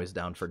Yeah, I'm down to always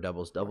down for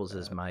doubles. rock Doubles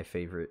is that. my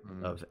favorite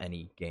Mm. of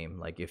any game.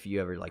 Like if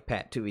you ever like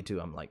Pat 2v2,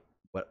 I'm like,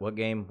 what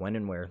game, when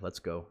and where? Let's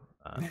go.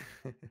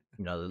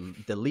 You know,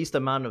 the least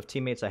amount of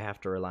teammates I have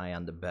to rely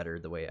on, the better,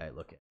 the way I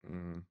look at it.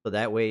 Mm. So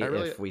that way, I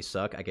really if we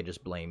suck, I could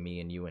just blame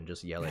me and you and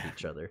just yell at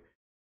each other.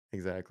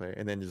 exactly,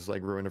 and then just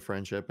like ruin a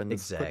friendship and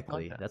just quit the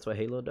Exactly. That's what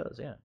Halo does.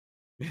 Yeah.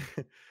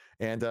 podcast.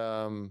 And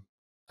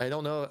I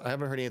don't know. I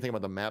haven't heard anything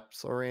about the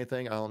maps or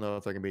anything. I don't know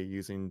if they're gonna be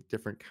using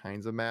different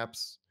kinds of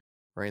maps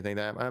or anything.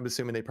 That I'm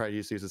assuming they probably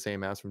used to use the same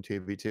maps from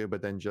 2v2,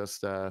 but then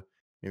just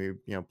maybe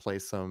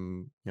place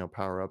some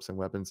power ups and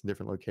weapons in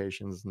different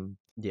locations, and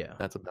Yeah.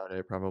 that's about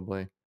it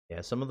probably.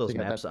 Yeah. Some of So those you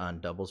got that. maps on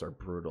doubles are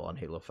brutal on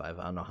Halo 5.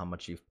 I don't know how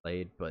much you've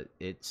played, but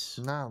it's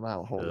Not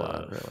a whole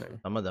lot, really.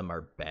 some of them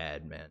are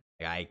bad, man.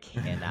 Like, I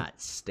cannot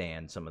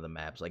stand some of the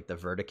maps, like the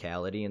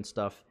verticality and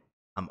stuff.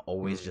 I'm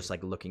always just Mm.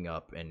 like looking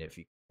up, and if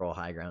you control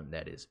high ground,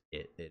 that is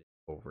it. It's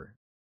over.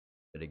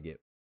 Gonna get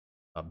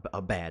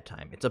a bad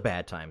time. It's a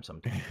bad time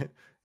sometimes.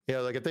 Yeah,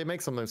 like if they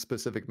make some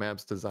specific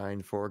maps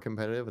designed for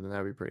competitive, then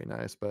that'd be pretty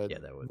nice. But Yeah,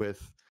 that would.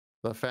 with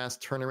the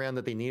fast turnaround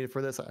that they needed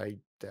for this, I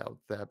doubt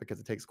that because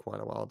it takes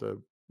quite a while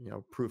to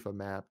proof a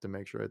map to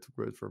make sure it's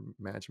good for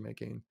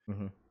matchmaking.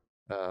 Hmm.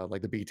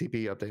 Like the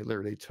BTP update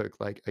literally took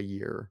like a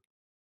year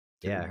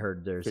Yeah, I to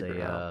heard there's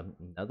figure out.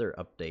 another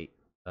update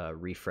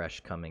refresh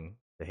coming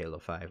to Halo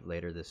 5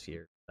 later this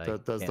year. I So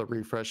does can't. the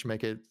refresh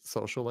make it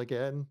social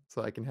again,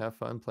 so I can have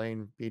fun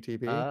playing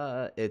BTP?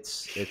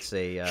 It's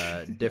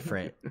a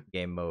different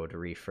game mode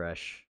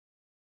refresh.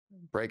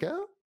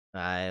 Breakout?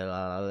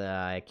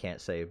 I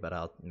can't say, but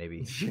I'll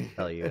maybe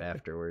tell you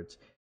afterwards.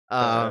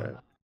 Uh,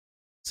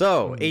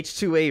 So mm,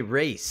 H2A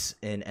race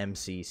in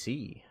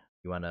MCC.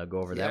 You want to go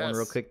over that one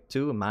real yes, quick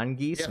too?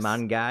 Mongoose, yes.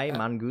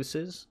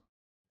 mongooses.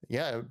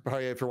 Yeah,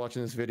 probably if you're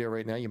watching this video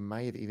right now, you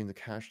might have even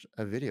cached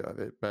a video of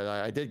it. But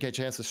I did get a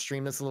chance to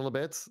stream this a little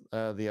bit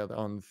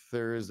on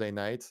Thursday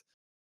night.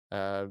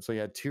 So you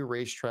had two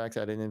racetracks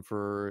added in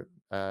for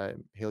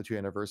Halo 2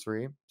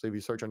 Anniversary. So if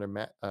you search under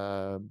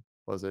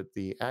was it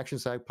the Action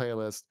Sack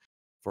playlist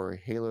for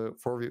Halo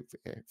for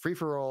free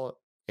for all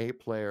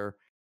 8-player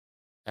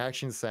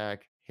Action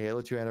Sack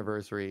Halo 2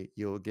 Anniversary,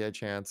 you'll get a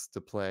chance to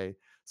play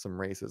some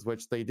races,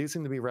 which they do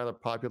seem to be rather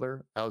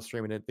popular. I was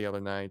streaming it the other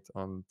night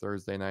on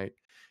Thursday night,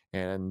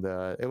 and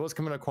it was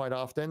coming up quite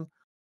often.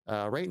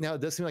 Right now,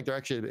 it does seem like there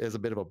actually is a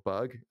bit of a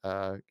bug.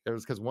 It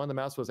was because one of the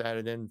maps was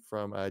added in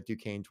from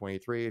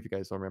Duquesne23. If you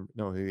guys don't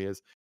know who he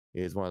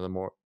is one of the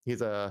more.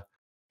 He's a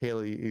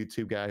Halo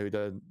YouTube guy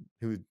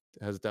who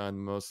has done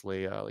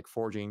mostly like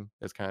forging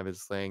as kind of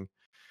his thing.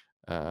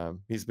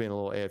 He's been a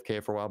little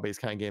AFK for a while, but he's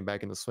kind of getting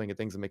back in the swing of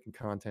things and making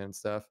content and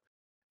stuff.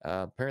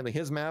 Apparently,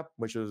 his map,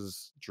 which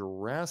was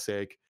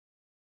Jurassic,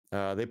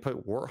 they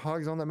put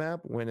warthogs on the map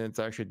when it's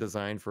actually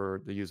designed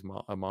to use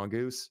a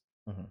mongoose.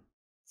 Hmm.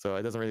 So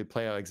it doesn't really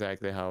play out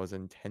exactly how it was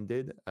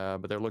intended,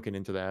 but they're looking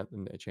into that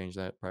and they change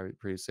that probably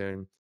pretty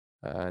soon.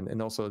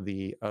 And also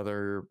the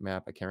other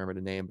map, I can't remember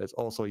the name, but it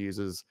also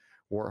uses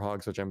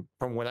warthogs, which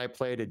from when I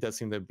played, it does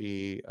seem to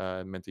be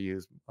meant to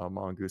use a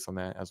mongoose on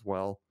that as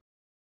well.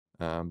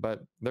 But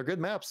they're good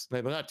maps.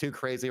 They're not too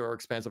crazy or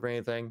expensive or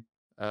anything,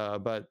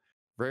 but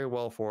very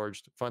well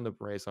forged, fun to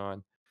race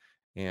on.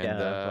 And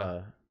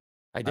Yeah,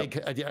 I,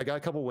 I got a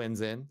couple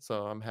wins in,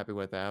 so I'm happy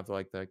with that. After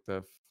like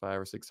the 5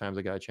 or 6 times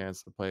I got a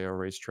chance to play a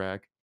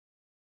racetrack.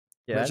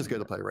 I mean, Yeah, it's just good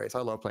to play race.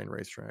 I love playing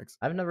racetracks.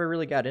 I've never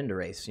really got into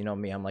race. You know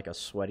me, I'm like a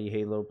sweaty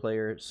Halo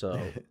player.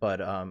 So,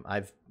 but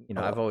I've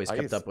Oh, always I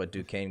kept used. up with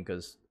Duquesne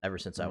because ever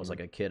since I was Mm, like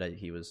a kid,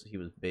 he was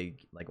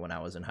big. Like when I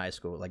was in high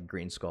school, like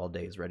Green Skull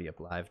days, Ready Up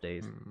Live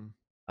days. mm.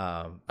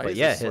 I But used to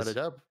yeah, sweat his it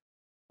up.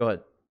 go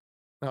ahead.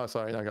 Oh,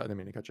 sorry, I didn't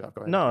mean to cut you off.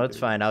 Go ahead. No, You it's do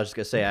you. fine. I was just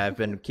gonna say I've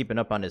been keeping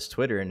up on his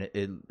Twitter, and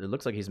it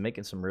looks like he's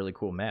making some really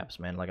cool maps,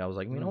 man. Like I was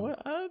like, you know Mm.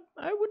 what,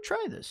 I would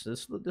try this.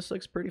 This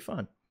looks pretty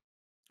fun.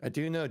 I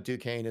do know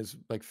Duquesne is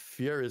like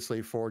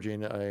furiously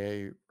forging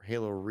a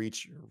Halo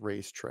Reach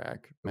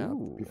racetrack map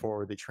Ooh,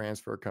 before the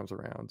transfer comes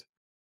around.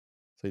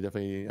 So you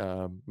definitely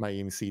might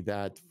even see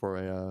that for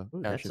a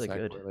ooh, action stack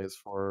playlist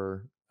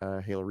for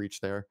Halo Reach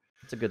there.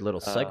 that's a good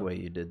little Uh,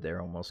 segue you did there,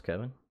 almost,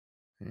 Kevin.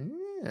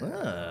 yeah,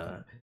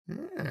 Ah.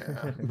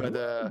 yeah. But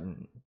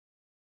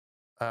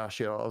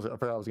shit, I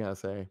forgot what I was gonna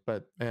say.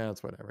 But yeah,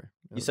 it's whatever. It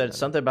You doesn't said matter.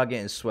 something about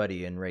getting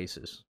sweaty in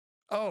races.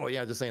 Oh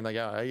yeah, just saying like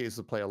yeah, I used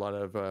to play a lot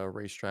of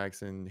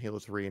racetracks in Halo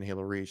 3 and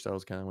Halo Reach. That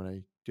was kind of when I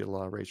did a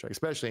lot of racetracks,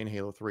 especially in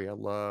Halo 3. I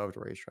loved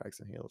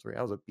racetracks in Halo 3.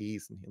 I was a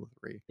beast in Halo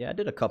 3. Yeah, I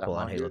did a That couple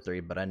on Halo mongoose. 3,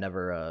 but I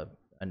never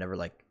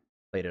like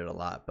played it a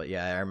lot. But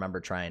yeah, I remember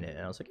trying it,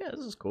 and I was like, yeah,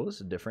 this is cool.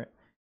 This is different.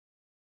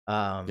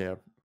 Um, Yeah.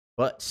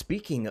 but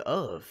speaking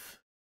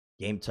of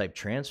game type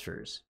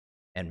transfers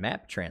and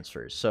map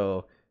transfers,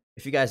 so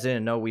if you guys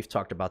didn't know, we've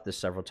talked about this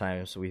several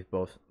times. We've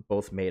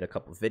both made a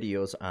couple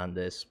videos on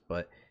this,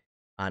 but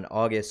on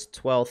August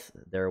 12th,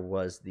 there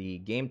was the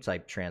game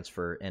type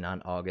transfer, and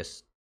on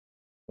August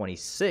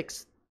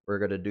 26th, we're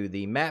going to do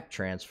the map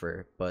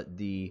transfer. But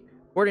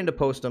according to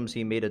Postums,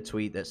 he made a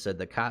tweet that said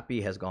the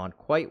copy has gone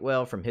quite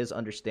well from his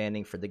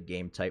understanding for the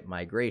game type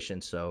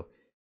migration. So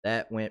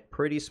that went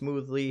pretty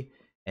smoothly.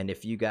 And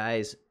if you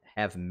guys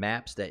have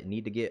maps that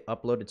need to get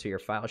uploaded to your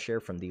file share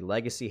from the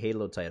legacy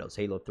Halo titles,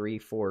 Halo 3,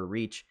 4,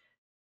 Reach,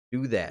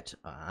 do that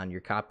on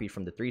your copy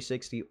from the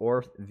 360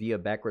 or via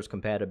backwards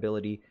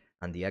compatibility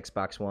on the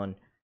Xbox One.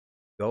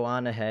 Go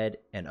on ahead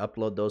and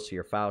upload those to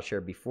your file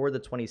share before the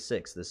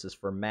 26th. This is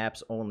for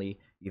maps only.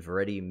 You've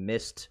already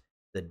missed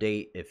the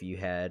date if you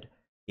had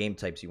game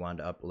types you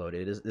wanted to upload.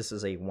 This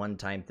is a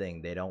one-time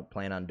thing. They don't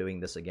plan on doing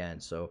this again.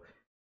 So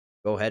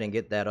go ahead and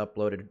get that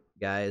uploaded,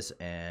 guys.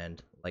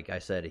 And like I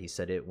said, he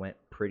said it went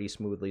pretty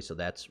smoothly, so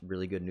that's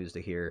really good news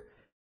to hear.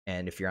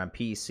 And if you're on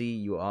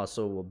PC, you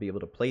also will be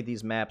able to play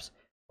these maps.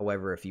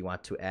 However, if you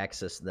want to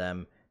access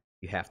them,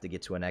 you have to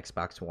get to an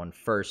Xbox One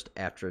first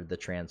after the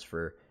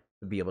transfer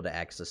to be able to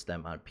access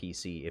them on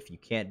PC. If you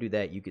can't do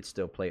that, you could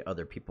still play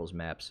other people's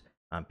maps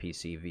on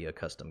PC via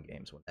custom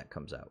games when that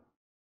comes out.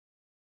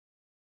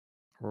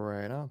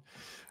 Right on.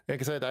 Yeah,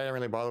 because I didn't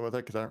really bother with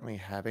it because I don't really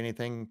have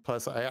anything.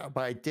 Plus, but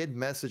I did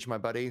message my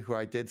buddy who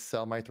I did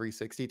sell my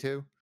 360 to.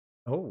 And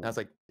Oh.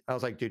 I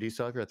was like, dude, do you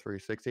still have your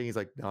 360? He's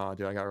like, no,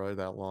 dude, I got rid of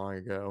that long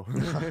ago.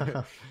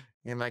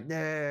 And I'm like,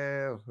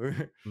 no.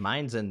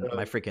 Mine's in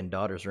my freaking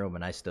daughter's room,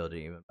 and I still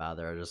didn't even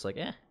bother. I was just like,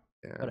 Yeah.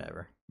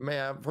 whatever.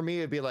 Man, for me,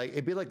 it'd be like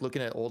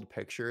looking at old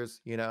pictures,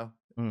 you know.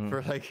 Mhm.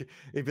 For like,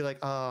 it'd be like,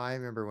 oh, I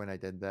remember when I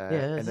did that, Yeah,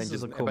 and then this is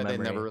just, a cool but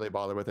then never memory. really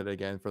bother with it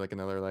again for like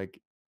another like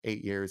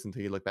 8 years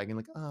until you look back and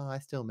like, oh, I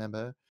still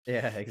remember.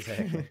 Yeah,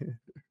 exactly.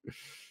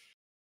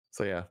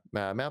 So yeah,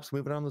 maps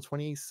moving on the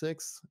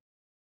 26th.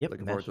 Yep,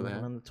 Looking forward match to moving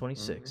that. on the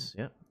 26th.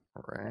 Yep.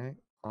 Right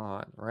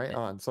on, right Eh,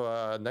 on.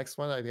 So next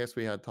one, I guess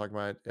we had talked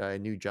about a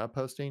new job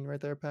posting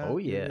right there, Pat. Oh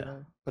You yeah.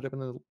 put up in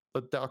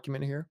the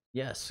document here.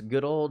 Yes,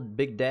 good old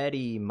Big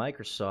Daddy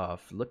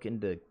Microsoft looking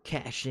to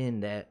cash in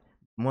that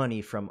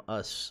money from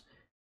us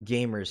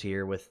gamers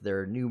here with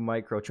their new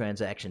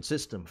microtransaction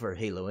system for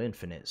Halo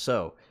Infinite.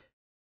 So,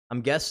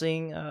 I'm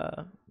guessing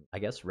I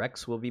guess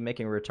Rex will be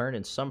making a return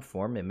in some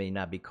form. It may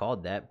not be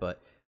called that,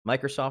 but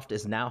Microsoft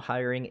is now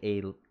hiring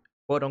a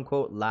quote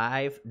unquote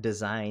live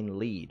design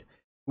lead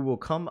who will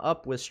come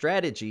up with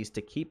strategies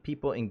to keep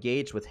people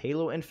engaged with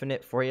Halo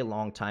Infinite for a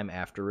long time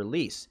after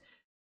release.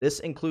 This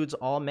includes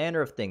all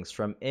manner of things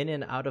from in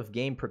and out of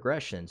game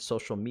progression,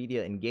 social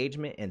media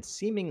engagement, and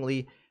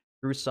seemingly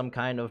through some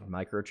kind of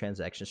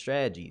microtransaction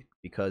strategy.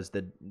 Because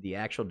the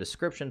actual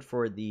description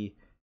for the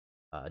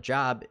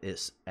job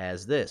is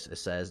as this: it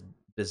says,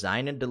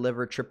 design and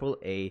deliver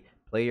AAA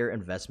player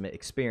investment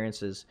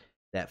experiences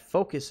that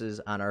focuses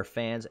on our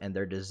fans and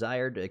their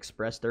desire to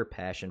express their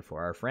passion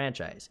for our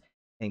franchise,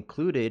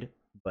 included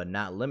but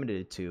not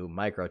limited to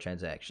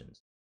microtransactions.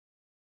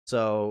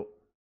 So,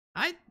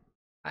 I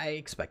I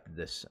expected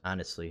this,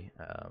 honestly.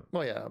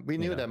 Well, yeah, we You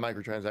knew know, that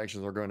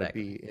microtransactions were going to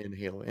exactly. be in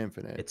Halo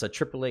Infinite. It's a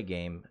AAA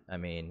game. I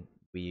mean,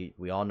 we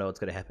all know it's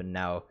going to happen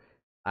now.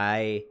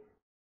 I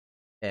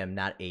am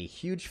not a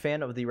huge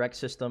fan of the rec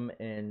system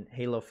in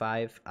Halo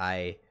 5.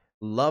 I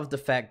love the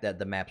fact that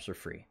the maps are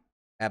free.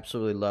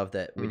 Absolutely love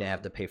that we didn't have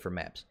Mm. to pay for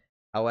maps.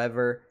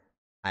 However,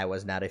 I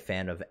was not a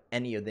fan of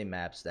any of the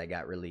maps that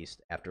got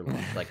released after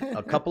launch. Like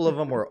a couple of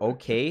them were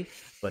okay,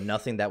 but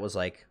nothing that was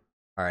like,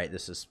 all right,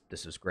 this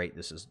is great.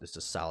 This is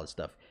solid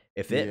stuff.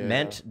 If it Yeah.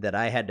 meant that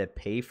I had to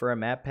pay for a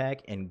map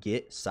pack and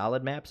get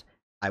solid maps,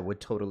 I would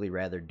totally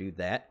rather do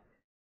that.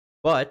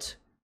 But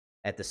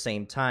at the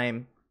same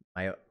time,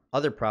 my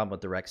other problem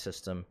with the rec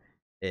system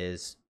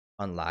is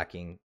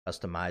unlocking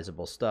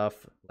customizable stuff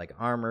like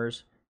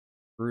armors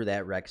through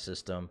that rec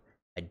system.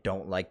 I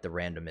don't like the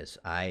randomness.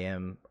 I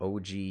am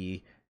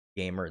OG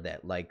gamer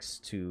that likes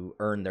to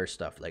earn their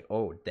stuff. Like,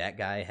 oh, that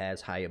guy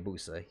has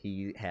Hayabusa.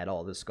 He had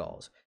all the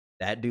skulls.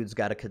 That dude's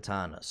got a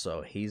katana,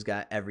 so he's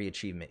got every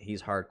achievement.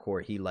 He's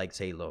hardcore. He likes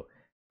Halo.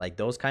 Like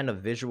those kind of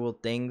visual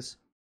things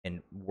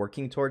and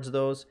working towards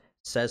those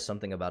says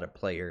something about a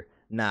player.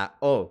 Not,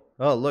 oh,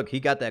 look, he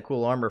got that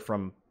cool armor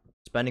from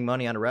spending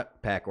money on a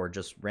rec pack or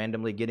just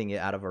randomly getting it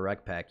out of a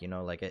rec pack.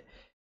 Like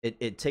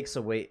it takes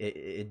away,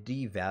 it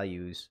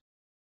devalues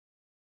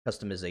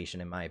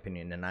customization in my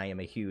opinion, and I am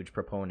a huge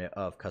proponent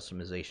of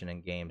customization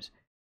in games.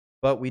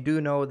 But we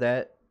do know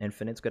that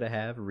Infinite's going to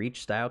have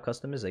reach style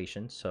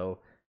customization, so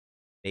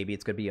maybe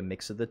it's going to be a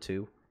mix of the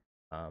two.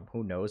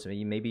 Who knows?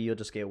 Maybe you'll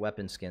just get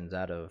weapon skins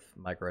out of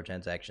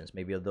microtransactions.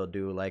 Maybe they'll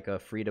do like a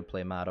free to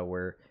play model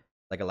where,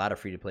 like a lot of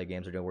free to play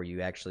games are doing, where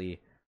you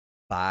actually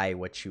buy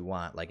what you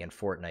want, like in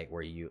Fortnite,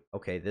 where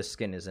okay, this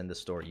skin is in the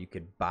store. You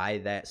could buy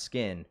that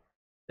skin.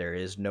 There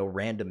is no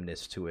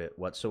randomness to it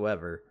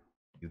whatsoever.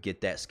 You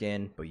get that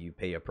skin, but you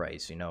pay a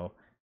price,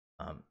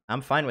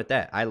 I'm fine with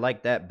that. I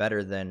like that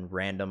better than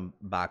random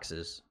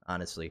boxes,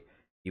 honestly.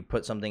 You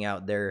put something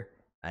out there,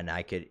 and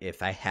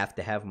if I have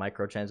to have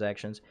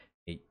microtransactions,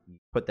 you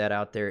put that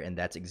out there, and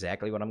that's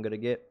exactly what I'm going to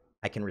get.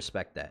 I can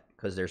respect that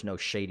because there's no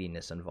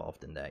shadiness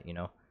involved in that,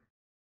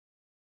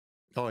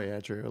 Oh yeah,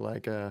 true.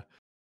 Like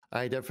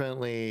I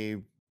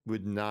definitely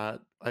would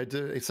not. I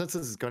do, since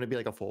this is going to be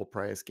like a full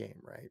price game,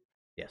 right?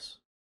 Yes.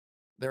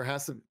 There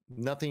has to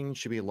nothing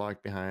should be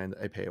locked behind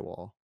a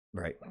paywall.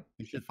 Right.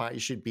 You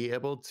should be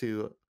able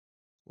to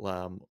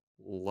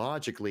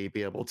logically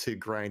be able to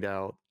grind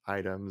out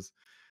items.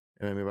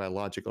 And I mean by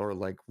logic, or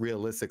like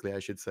realistically, I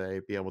should say,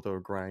 be able to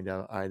grind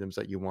out items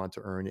that you want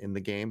to earn in the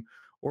game,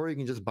 or you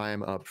can just buy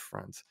them up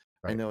front.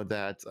 I Right. know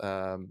that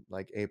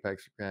like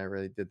Apex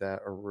really did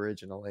that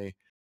originally,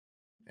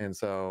 and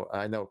so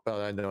I know,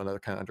 but I know they're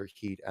kind of under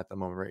heat at the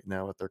moment right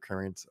now with their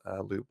current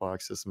loot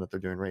box system that they're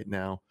doing right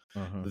now.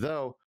 Mm-hmm.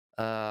 Though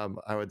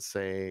I would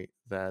say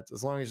that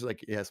as long as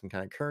like you have some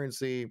kind of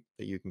currency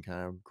that you can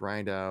kind of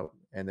grind out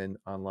and then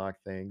unlock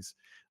things,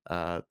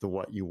 the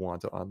what you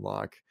want to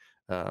unlock.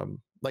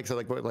 Like so,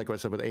 like what I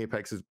said with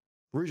Apex is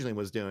originally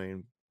was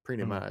doing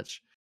pretty Mm-hmm.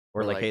 much. Or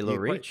Where like like Halo you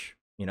quite. Reach,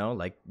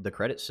 like the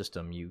credit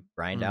system. You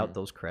grind out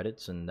those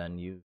credits, and then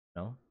you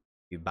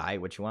buy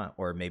what you want.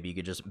 Or maybe you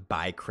could just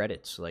buy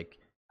credits. Like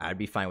I'd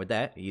be fine with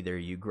that. Either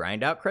you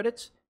grind out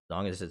credits, as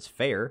long as it's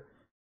fair,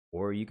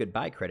 or you could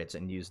buy credits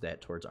and use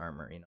that towards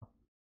armor.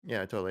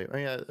 Yeah, totally.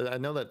 I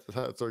know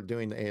that they're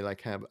doing a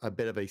like have a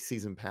bit of a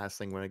season pass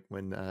thing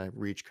when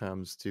Reach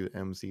comes to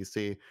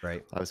MCC.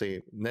 Right.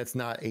 Obviously, that's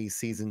not a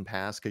season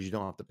pass because you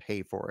don't have to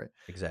pay for it.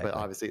 But Exactly.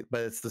 obviously, but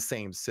it's the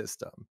same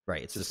system,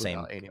 Right. It's the just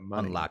without same any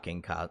money.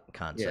 unlocking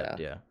concept. Yeah,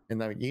 Yeah.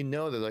 and I mean,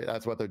 that like,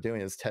 that's what they're doing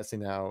is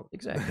testing out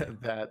Exactly.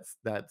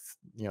 that's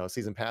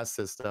season pass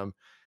system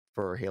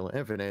for Halo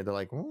Infinite. They're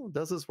like, oh,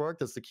 does this work?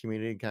 Does the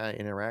community kind of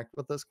interact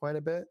with this quite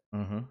a bit?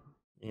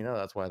 Mm-hmm.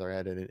 That's why they're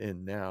adding it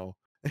in now.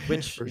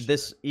 Which For sure.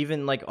 this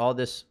even like all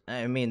this,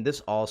 I mean, this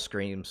all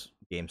screams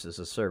games as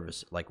a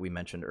service, like we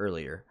mentioned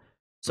earlier.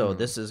 So Mhm.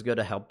 this is going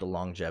to help the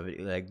longevity.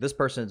 Like this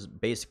person's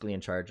basically in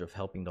charge of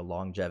helping the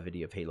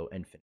longevity of Halo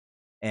Infinite,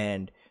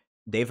 and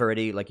they've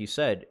already, like you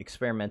said,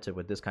 experimented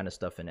with this kind of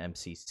stuff in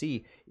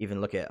MCC. Even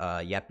look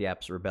at Yap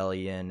Yap's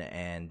Rebellion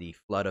and the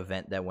Flood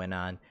event that went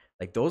on.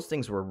 Like those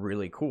things were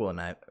really cool,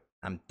 and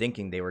I'm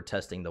thinking they were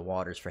testing the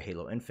waters for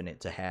Halo Infinite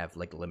to have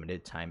like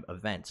limited time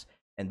events.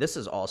 And this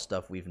is all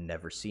stuff we've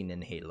never seen in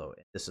Halo.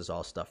 This is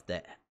all stuff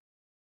that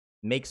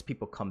makes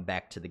people come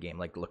back to the game.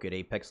 Like, look at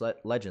Apex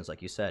Legends,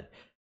 like you said.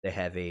 They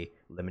have a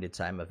limited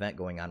time event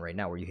going on right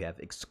now where you have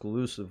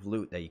exclusive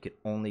loot that you could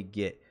only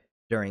get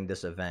during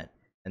this event.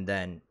 And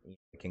then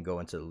you can go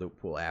into the loot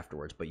pool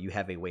afterwards. But you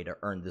have a way to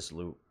earn this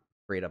loot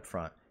straight up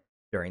front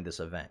during this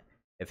event.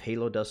 If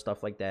Halo does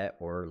stuff like that,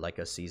 or like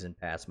a season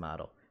pass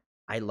model,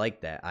 I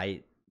like that.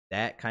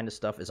 That kind of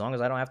stuff, as long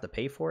as I don't have to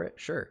pay for it,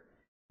 sure.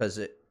 Because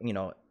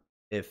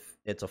if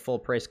it's a full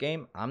price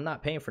game, I'm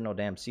not paying for no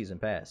damn season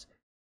pass.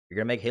 You're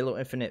gonna make Halo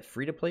Infinite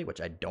free to play,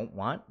 which I don't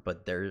want,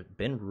 but there's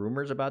been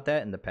rumors about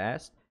that in the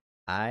past.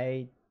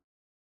 I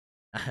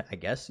I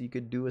guess you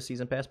could do a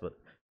season pass, but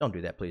don't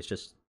do that, please.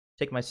 Just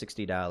take my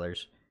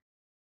 $60,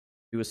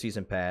 do a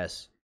season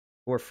pass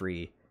for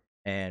free,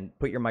 and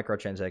put your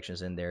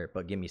microtransactions in there,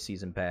 but give me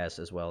season pass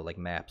as well, like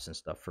maps and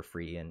stuff for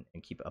free, and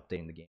keep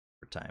updating the game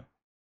over time.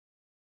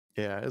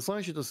 Yeah, as long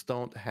as you just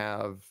don't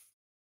have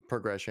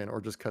progression or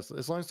just custom,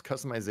 as long as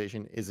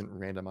customization isn't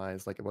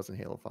randomized like it was in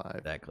Halo 5,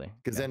 Exactly.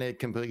 because Yeah. then it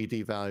completely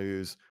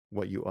devalues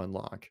what you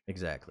unlock.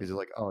 Exactly. Because you're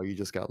like, oh, you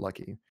just got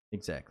lucky. I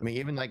Exactly. mean,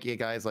 even like you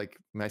guys, like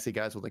when I see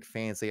guys with like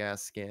fancy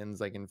ass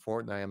skins, like in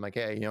Fortnite, I'm like,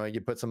 hey,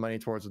 you put some money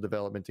towards the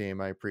development team.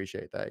 I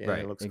appreciate that. Yeah, it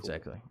Right. looks cool.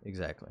 Exactly.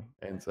 Exactly.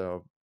 And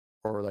so,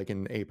 or like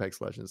in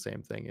Apex Legends,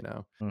 same thing,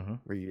 Mm-hmm.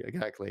 where you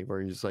exactly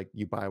where you just like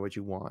you buy what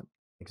you want.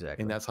 And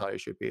Exactly. that's how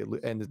it should be.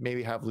 And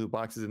maybe have loot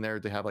boxes in there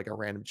to have like a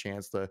random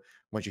chance to,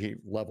 once you hit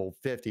level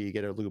 50, you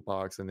get a loot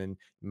box, and then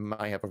you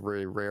might have a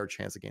very rare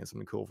chance of getting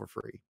something cool for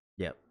free,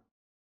 Yep.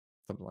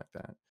 something like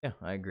that. Yeah,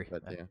 I agree.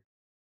 But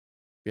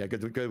yeah,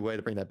 good way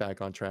to bring that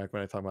back on track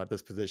when I talk about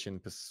this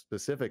position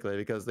specifically,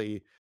 because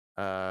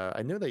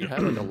I know they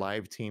have like a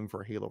live team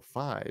for Halo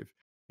 5,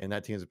 and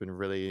that team has been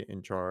really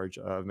in charge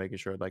of making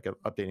sure like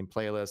updating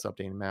playlists,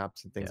 updating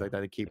maps, and things Yeah. like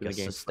that, to keeping Like a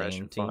the game fresh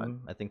sustain and fun.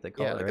 team, I think they Yeah,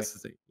 call it,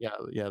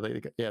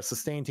 like a right?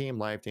 sustain team,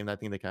 live team. I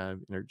think they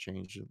kind of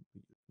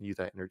use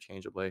that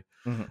interchangeably.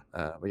 Hmm.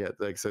 But yeah,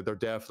 like I said, they're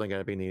definitely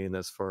going to be needing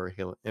this for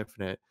Halo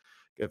Infinite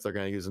if they're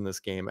going to using this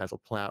game as a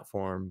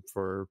platform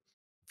for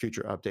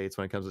future updates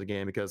when it comes to the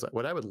game. Because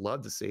what I would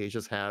love to see is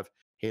just have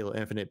Halo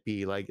Infinite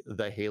be like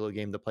the Halo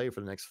game to play for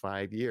the next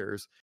 5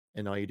 years,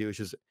 and all you do is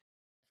just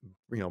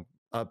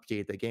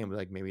update the game with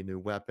like maybe new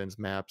weapons,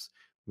 maps,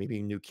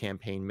 maybe new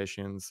campaign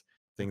missions,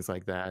 things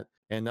like that.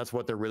 And that's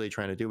what they're really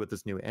trying to do with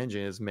this new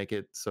engine, is make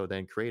it so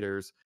then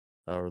creators,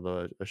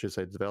 or I should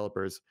say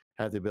developers,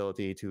 have the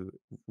ability to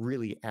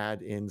really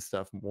add in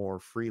stuff more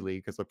freely,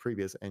 because the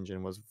previous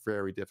engine was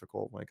very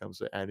difficult when it comes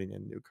to adding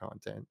in new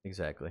content.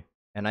 Exactly.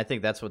 And I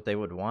think that's what they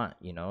would want,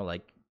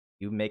 like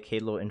you make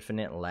Halo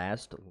Infinite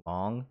last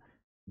long,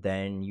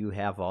 then you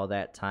have all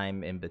that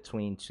time in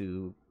between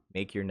to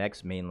make your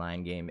next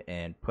mainline game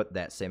and put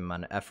that same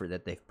amount of effort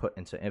that they've put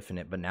into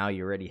Infinite, but now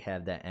you already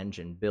have that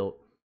engine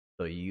built,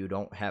 so you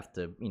don't have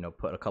to,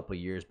 put a couple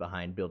years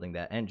behind building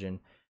that engine,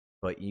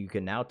 but you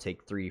can now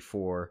take 3,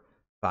 4,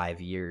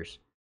 5 years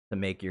to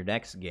make your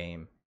next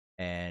game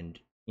and,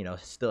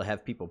 still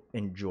have people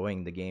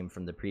enjoying the game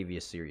from the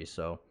previous series.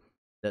 So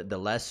the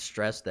less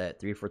stress that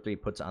 343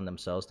 puts on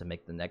themselves to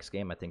make the next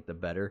game, I think the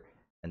better,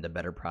 and the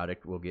better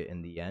product we'll get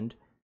in the end.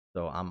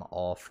 So I'm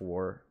all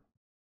for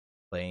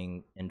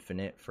playing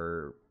Infinite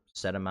for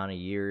set amount of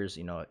years,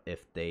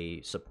 if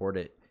they support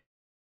it,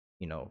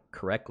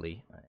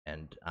 correctly.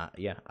 And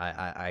yeah,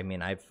 I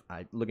mean, I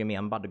look at me,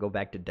 I'm about to go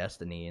back to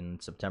Destiny in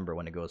September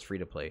when it goes free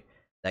to play.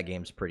 That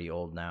game's pretty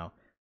old now,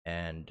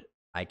 and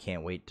I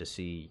can't wait to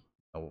see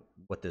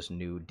what this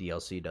new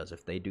DLC does.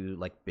 If they do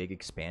like big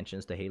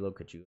expansions to Halo,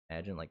 could you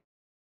imagine? Like,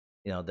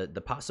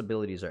 the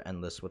possibilities are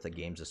endless with a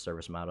games as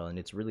service model, and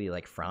it's really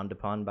like frowned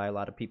upon by a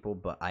lot of people,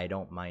 but I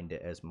don't mind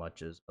it as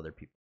much as other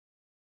people.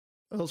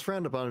 It was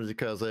frowned upon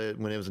because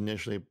when it was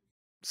initially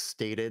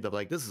stated of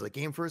like, this is a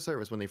game for a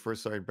service, when they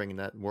first started bringing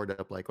that word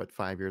up, like what,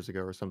 5 years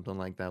ago or something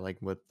like that, like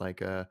with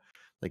like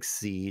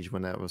Siege,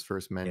 when that was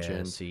first Yeah,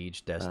 mentioned,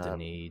 Siege, uh,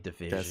 Destiny,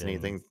 Destiny,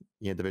 Division. things,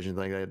 yeah, Division,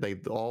 like that. They,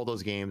 all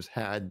those games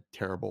had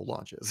terrible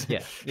launches.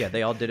 Yeah,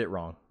 they all did it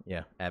wrong.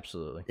 Yeah,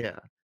 absolutely. Yeah,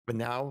 but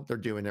now they're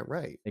doing it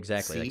right.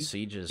 Exactly. Like Siege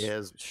Siege is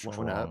is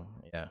blown up.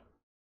 strong. Yeah.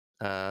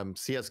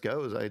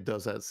 CS:GO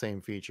does that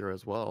same feature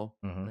as well,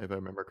 Hmm. if I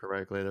remember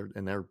correctly.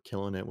 They're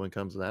killing it when it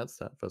comes to that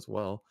stuff as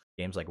well.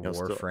 Games like Still,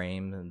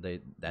 Warframe, and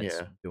that's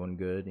yeah. doing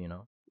good.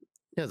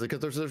 Yeah, because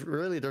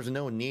there's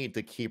no need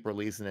to keep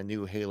releasing a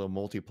new Halo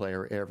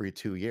multiplayer every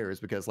 2 years,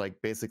 because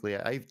like basically,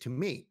 to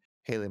me,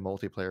 Halo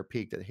multiplayer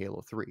peaked at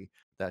Halo 3.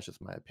 That's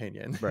just my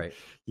opinion. Right.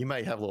 You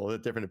might have a little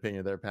bit different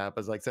opinion there, Pat,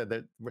 but like I said,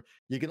 that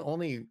you can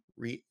only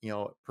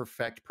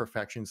perfect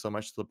perfection so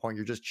much, to the point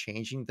you're just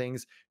changing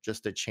things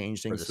just to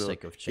change For things, the to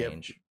sake of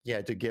change.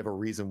 to give a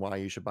reason why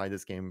you should buy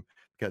this game,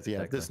 because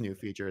Exactly. this new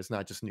feature, it's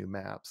not just new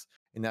maps.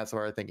 And that's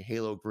where I think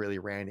Halo really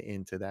ran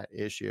into that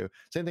issue.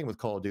 Same thing with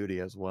Call of Duty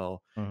as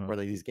well, Hmm. where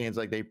these games,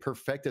 like, they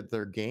perfected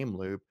their game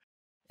loop,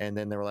 and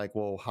then they were like,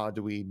 well, how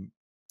do we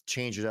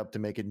change it up to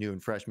make it new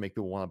and fresh, make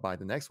people want to buy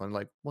the next one?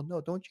 Like, well, no,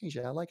 don't change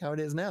it. I like how it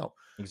is now.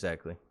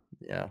 Exactly.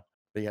 Yeah,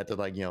 they had to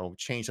like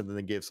change something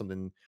to give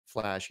something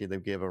flashy. They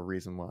give a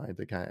reason why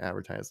to kind of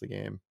advertise the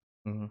game.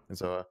 Hmm. And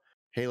so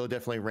Halo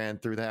definitely ran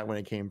through that when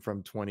it came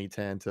from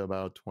 2010 to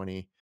about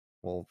 20,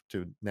 well,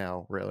 to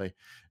now, really.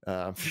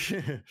 um,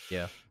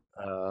 Yeah.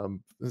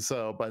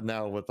 so but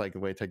now, with like the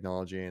way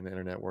technology and the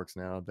internet works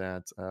now,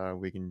 that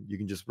you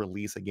can just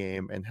release a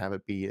game and have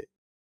it be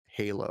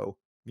Halo,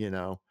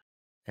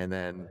 and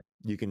then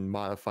you can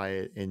modify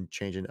it and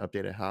change and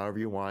update it however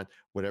you want,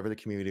 whatever the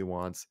community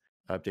wants,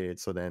 update it,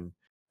 so then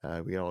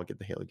we all get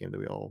the Halo game that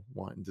we all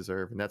want and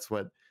deserve. And that's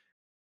what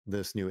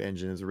this new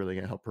engine is really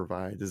going to help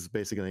provide. This is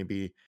basically going to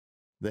be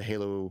the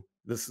Halo.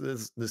 This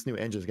new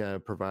engine is going to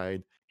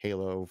provide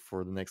Halo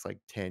for the next like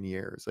 10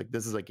 years. Like,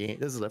 this is a game.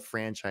 This is a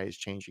franchise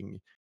changing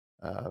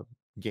uh,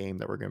 game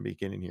that we're going to be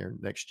getting here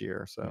next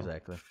year. So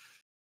Exactly.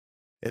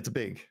 it's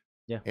big.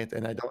 Yeah.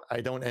 And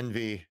I don't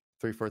envy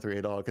 343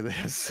 at all, because it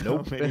has so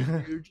Nope. many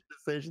huge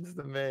decisions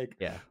to make.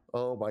 Yeah.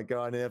 Oh my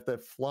god! And if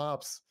that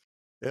flops,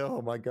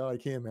 oh my god, I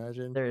can't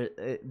imagine.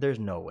 There's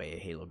no way a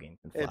Halo game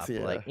can It's, flop.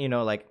 yeah. Like,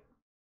 like,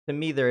 to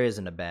me, there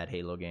isn't a bad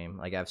Halo game.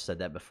 Like, I've said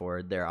that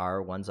before. There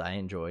are ones I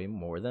enjoy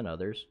more than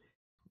others,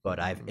 but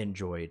I've Mhm.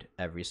 enjoyed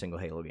every single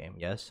Halo game.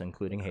 Yes,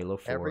 including Yeah. Halo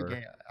Every 4.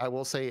 game, I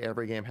will say,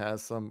 every game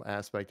has some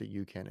aspect that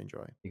you can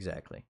enjoy.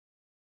 Exactly.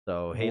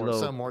 So Some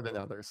Halo more than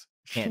others.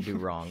 can't do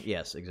wrong.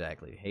 Yes,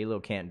 exactly. Halo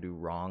can't do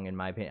wrong, in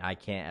my opinion. I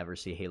can't ever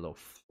see Halo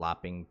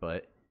flopping,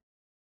 but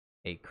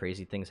hey,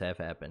 crazy things have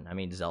happened. I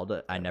mean,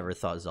 Zelda. I Yeah. never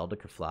thought Zelda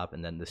could flop,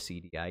 and then the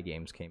CDI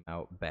games came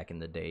out back in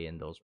the day, and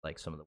those were like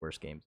some of the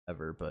worst games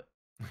ever. But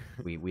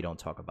we don't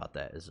talk about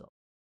that as Zelda.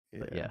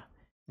 But Yeah. yeah,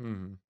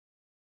 Hmm.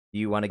 do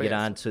you want to But get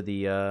yes, on to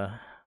the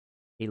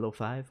Halo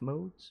 5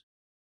 modes?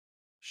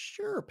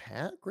 sure,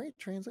 Pat. Great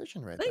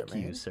transition right there, Thank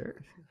you, man.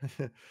 sir.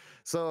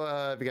 So,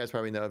 if you guys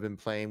probably know, I've been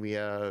playing. We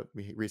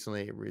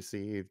recently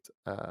received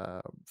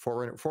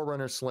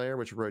Forerunner Slayer,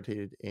 which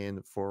rotated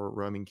in for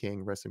Roman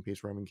King. Rest in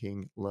peace, Roman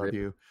King. Love Rip.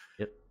 you.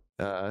 Yep.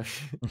 Uh,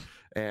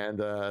 and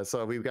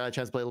so we've got a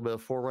chance to play a little bit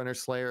of Forerunner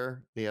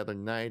Slayer the other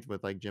night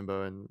with like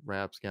Jimbo and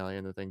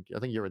Rapscallion. I think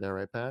you were there,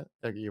 right, Pat?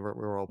 We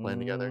were all playing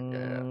together.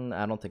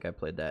 Yeah. I don't think I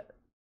played that.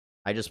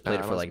 I just played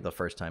it Yeah. for like the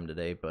first time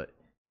today, but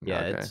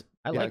yeah, Okay.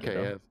 I Yeah. like it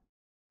Okay. though.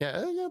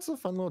 Yeah. Yeah, it's a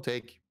fun little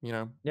take.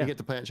 You Yeah, get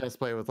to play a chance to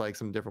play with like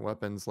some different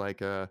weapons,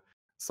 like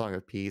Song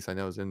of Peace. I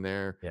know is in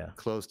there. yeah,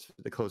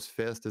 The closed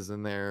fist is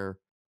in there.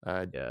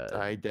 yeah.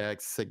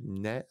 Didex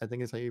Signet, I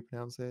think is how you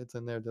pronounce it. It's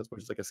in there. That's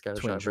which is like a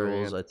scatter Twin shot Jewels,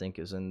 variant. I think,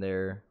 is in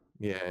there.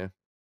 Yeah.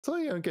 So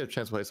you don't get a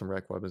chance to play some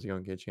rec weapons. You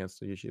don't get a chance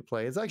to usually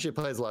play. It actually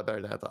plays a lot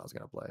better than I thought I was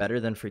gonna play.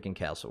 Better than freaking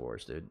Castle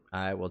Wars, dude.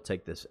 I will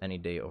take this any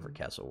day over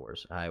Castle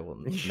Wars. I will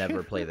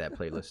never play that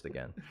playlist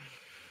again.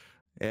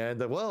 And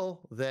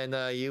well, then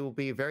you will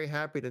be very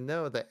happy to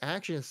know that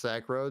Action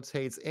Sack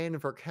rotates in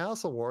for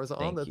Castle Wars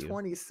on the Thank you.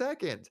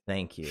 22nd.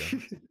 Thank you.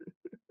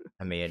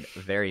 I made a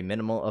very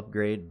minimal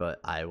upgrade, but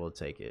I will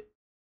take it.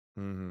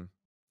 Mm-hmm.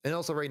 And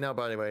also, right now,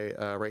 by the way,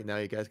 right now,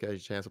 you guys got a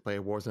chance to play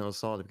Warzone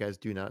Assault. If you guys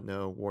do not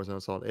know, Warzone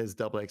Assault is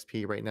double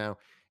XP right now.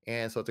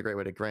 And so it's a great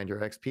way to grind your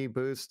XP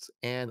boosts.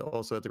 And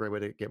also, it's a great way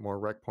to get more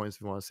rec points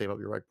if you want to save up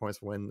your rec points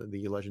for when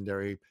the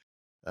legendary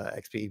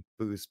XP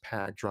boost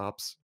pack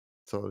drops.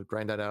 So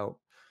grind that out.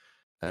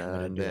 Yeah, I'm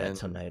gonna And do that then,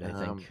 tonight,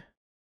 I think.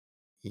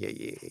 yeah.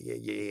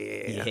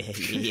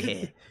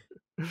 Yeah.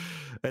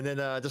 And then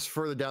just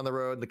further down the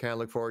road to kind of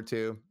look forward to,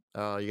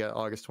 you got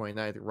August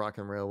 29th, Rock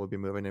and Rail will be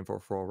moving in for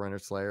Forerunner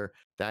Slayer.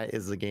 That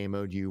is the game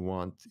mode you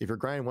want. If you're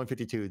grinding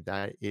 152,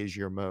 that is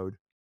your mode.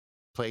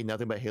 Play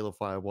nothing but Halo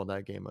 5 while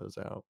that game mode is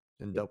out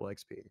in Yep. double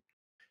XP.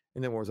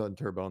 And then Warzone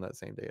Turbo on that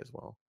same day as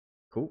well.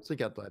 Cool. So you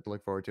got that to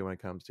look forward to when it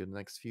comes to the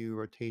next few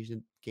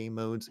rotation game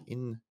modes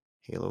in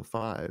Halo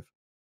 5.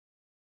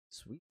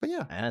 Sweet. But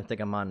yeah, I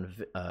think I'm on.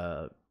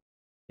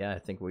 Yeah, I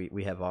think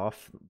we have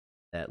off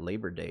that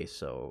Labor Day,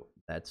 so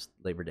that's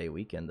Labor Day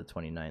weekend, the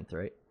 29th,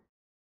 right?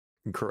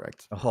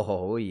 correct.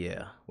 Oh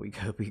yeah, we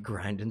could be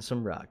grinding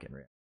some rock and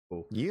roll.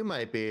 Cool. You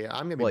might be.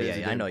 I'm gonna be Well, busy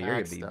yeah, I doing know you're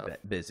pack gonna be stuff.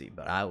 busy,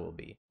 but I will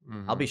be.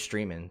 I'll be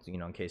streaming,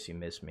 in case you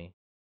miss me.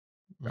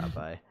 Drop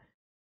by.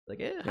 Like,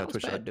 yeah, how's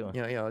Twitch. Pat doing?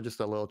 Just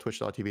a little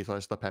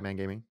twitch.tv/ the Patman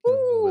Gaming.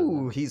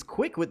 Ooh, he's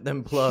quick with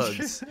them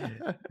plugs.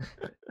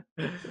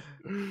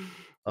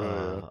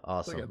 Look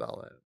Awesome. at all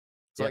that.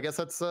 So I Yep. guess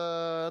that's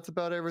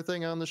about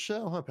everything on the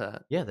show, huh,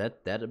 Pat? Yeah,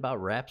 that about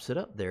wraps it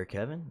up there,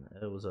 Kevin.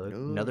 It was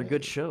another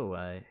good Alrighty. show.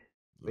 I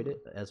enjoyed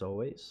it as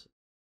always.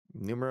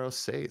 Numero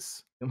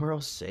seis. Numero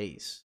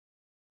seis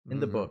in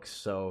the Mhm. books.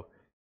 So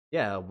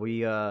yeah,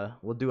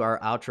 we'll do our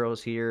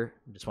outros here.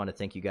 Just want to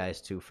thank you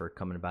guys too for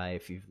coming by.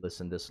 If you've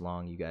listened this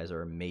long, you guys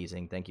are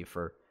amazing. Thank you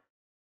for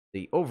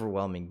the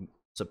overwhelming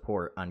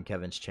support on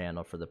Kevin's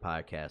channel for the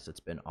podcast. It's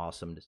been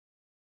awesome.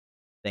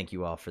 Thank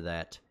you all for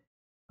that.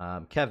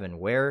 Kevin,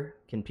 where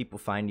can people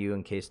find you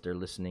in case they're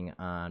listening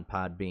on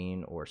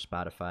Podbean or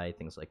Spotify,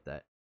 things like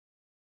that?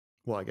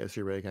 Well, I guess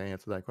you're ready to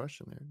answer that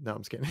question there. No,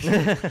 I'm just kidding.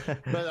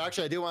 But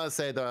actually, I do want to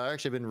say, though, I've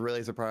actually been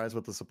really surprised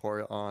with the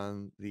support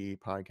on the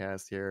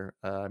podcast here.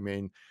 I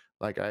mean,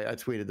 like I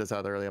tweeted this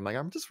out earlier. I'm like,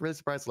 I'm just really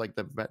surprised, like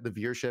the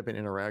viewership and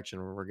interaction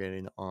we're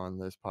getting on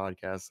this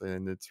podcast,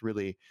 and it's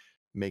really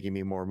making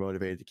me more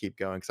motivated to keep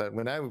going. Because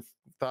when I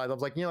thought, I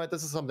was like, you know what,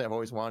 this is something I've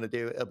always wanted to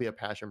do. It'll be a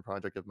passion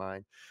project of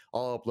mine.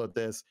 I'll upload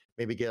this,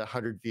 maybe get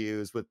 100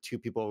 views with 2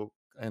 people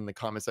in the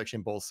comment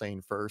section both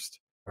saying first.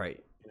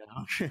 Right. You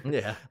know?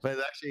 Yeah. But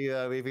actually,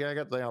 we've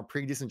got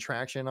pretty decent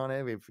traction on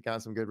it. We've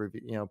got some good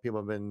review. People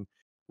have been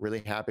really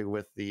happy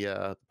with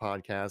the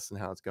podcast and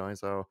how it's going.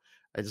 So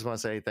I just want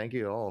to say thank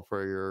you all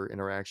for your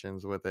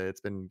interactions with it.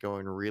 It's been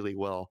going really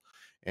well,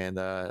 and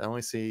I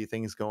only see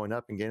things going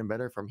up and getting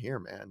better from here,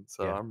 man.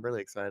 So Yeah. I'm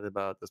really excited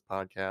about this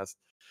podcast.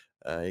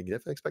 You can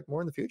definitely expect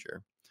more in the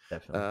future.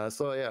 Definitely.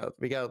 So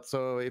yeah,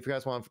 so if you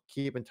guys want to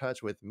keep in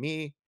touch with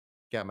me,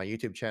 got my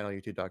YouTube channel,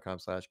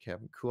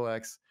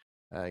 youtube.com/KevinKoolx.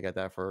 I got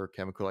that for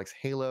KevinKoolx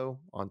Halo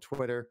on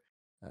Twitter,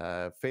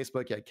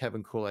 Facebook, yeah,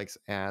 KevinKoolx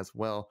as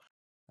well,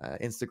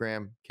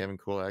 Instagram,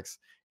 KevinKoolx,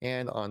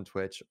 and on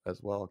Twitch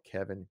as well,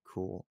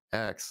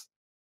 KevinKoolx.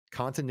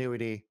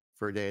 Continuity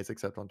for days,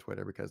 except on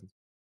Twitter because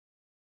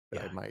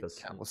Yeah. my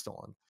account was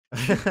stolen.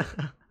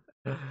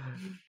 Yeah.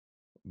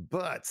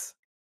 But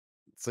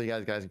so you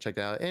guys can check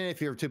that out. And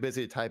if you're too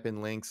busy to type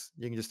in links,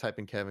 you can just type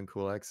in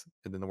KevinKoolx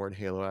and then the word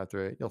Halo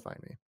after it. You'll find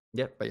me.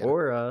 Yep. But yeah,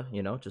 Or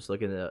just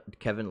look at the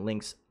Kevin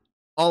links,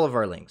 all of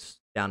our links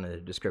down in the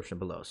description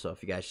below. So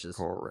if you guys just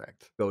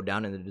correct. go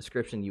down in the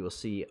description, you will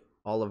see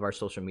all of our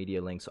social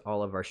media links,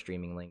 all of our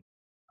streaming links,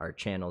 our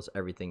channels,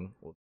 everything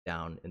will be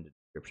down in the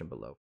description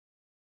below.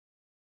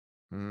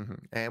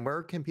 And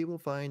where can people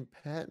find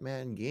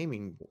Patman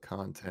gaming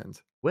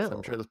content? 'Cause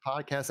I'm sure Well, this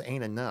podcast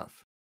ain't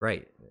enough.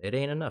 right. It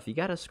ain't enough. You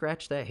got to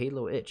scratch that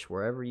Halo itch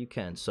wherever you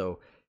can. So,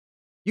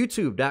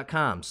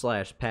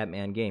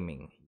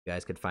 youtube.com/PatmanGaming. You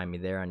guys could find me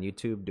there on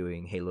YouTube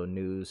doing Halo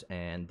news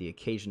and the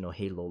occasional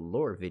Halo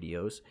lore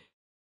videos.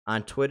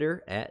 On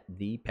Twitter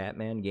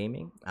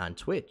 @ThePatmanGaming. On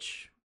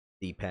Twitch,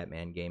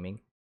 ThePatmanGaming.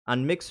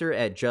 On Mixer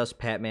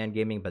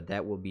 @JustPatmanGaming, but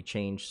that will be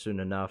changed soon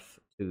enough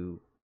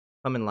to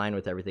come in line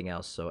with everything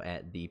else. So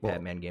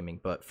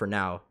 @ThePatmanGaming. But for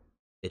now,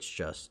 it's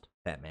just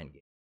Patman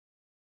Gaming.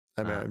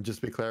 I mean,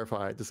 just to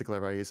clarify,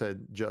 you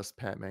said just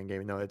Patman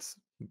Gaming. No, it's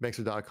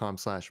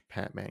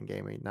mixer.com/Patman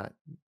Gaming, not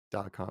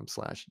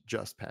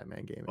 .com/just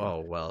Patman Gaming. Oh,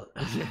 well.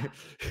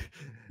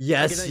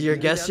 Yes,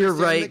 You're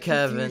right,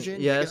 Kevin.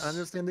 Yes. I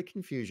understand the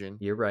confusion.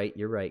 You're right,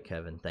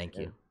 Kevin. Thank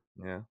you.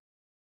 Yeah.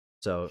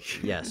 So,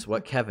 yes,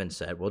 what Kevin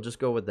said. We'll just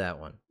go with that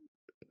one.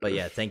 But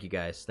yeah, thank you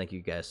guys. Thank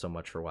you guys so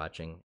much for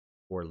watching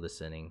or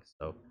listening.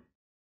 So,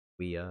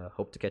 we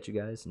hope to catch you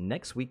guys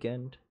next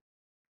weekend.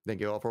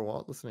 Thank you all for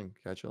listening.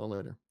 Catch you all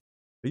later.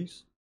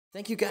 Peace.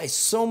 Thank you guys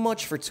so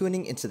much for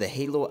tuning into the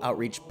Halo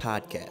Outreach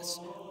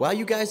Podcast. While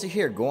you guys are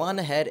here, go on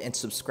ahead and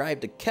subscribe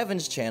to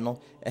Kevin's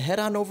channel and head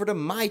on over to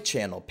my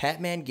channel,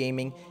 Patman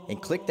Gaming,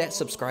 and click that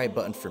subscribe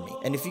button for me.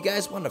 And if you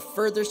guys want to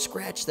further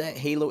scratch that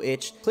Halo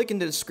itch, click in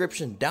the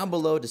description down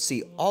below to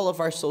see all of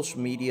our social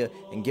media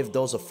and give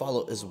those a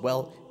follow as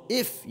well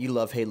if you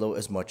love Halo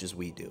as much as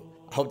we do.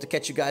 I hope to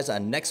catch you guys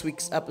on next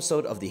week's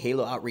episode of the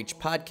Halo Outreach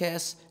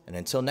Podcast. And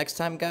until next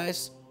time,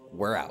 guys,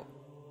 we're out.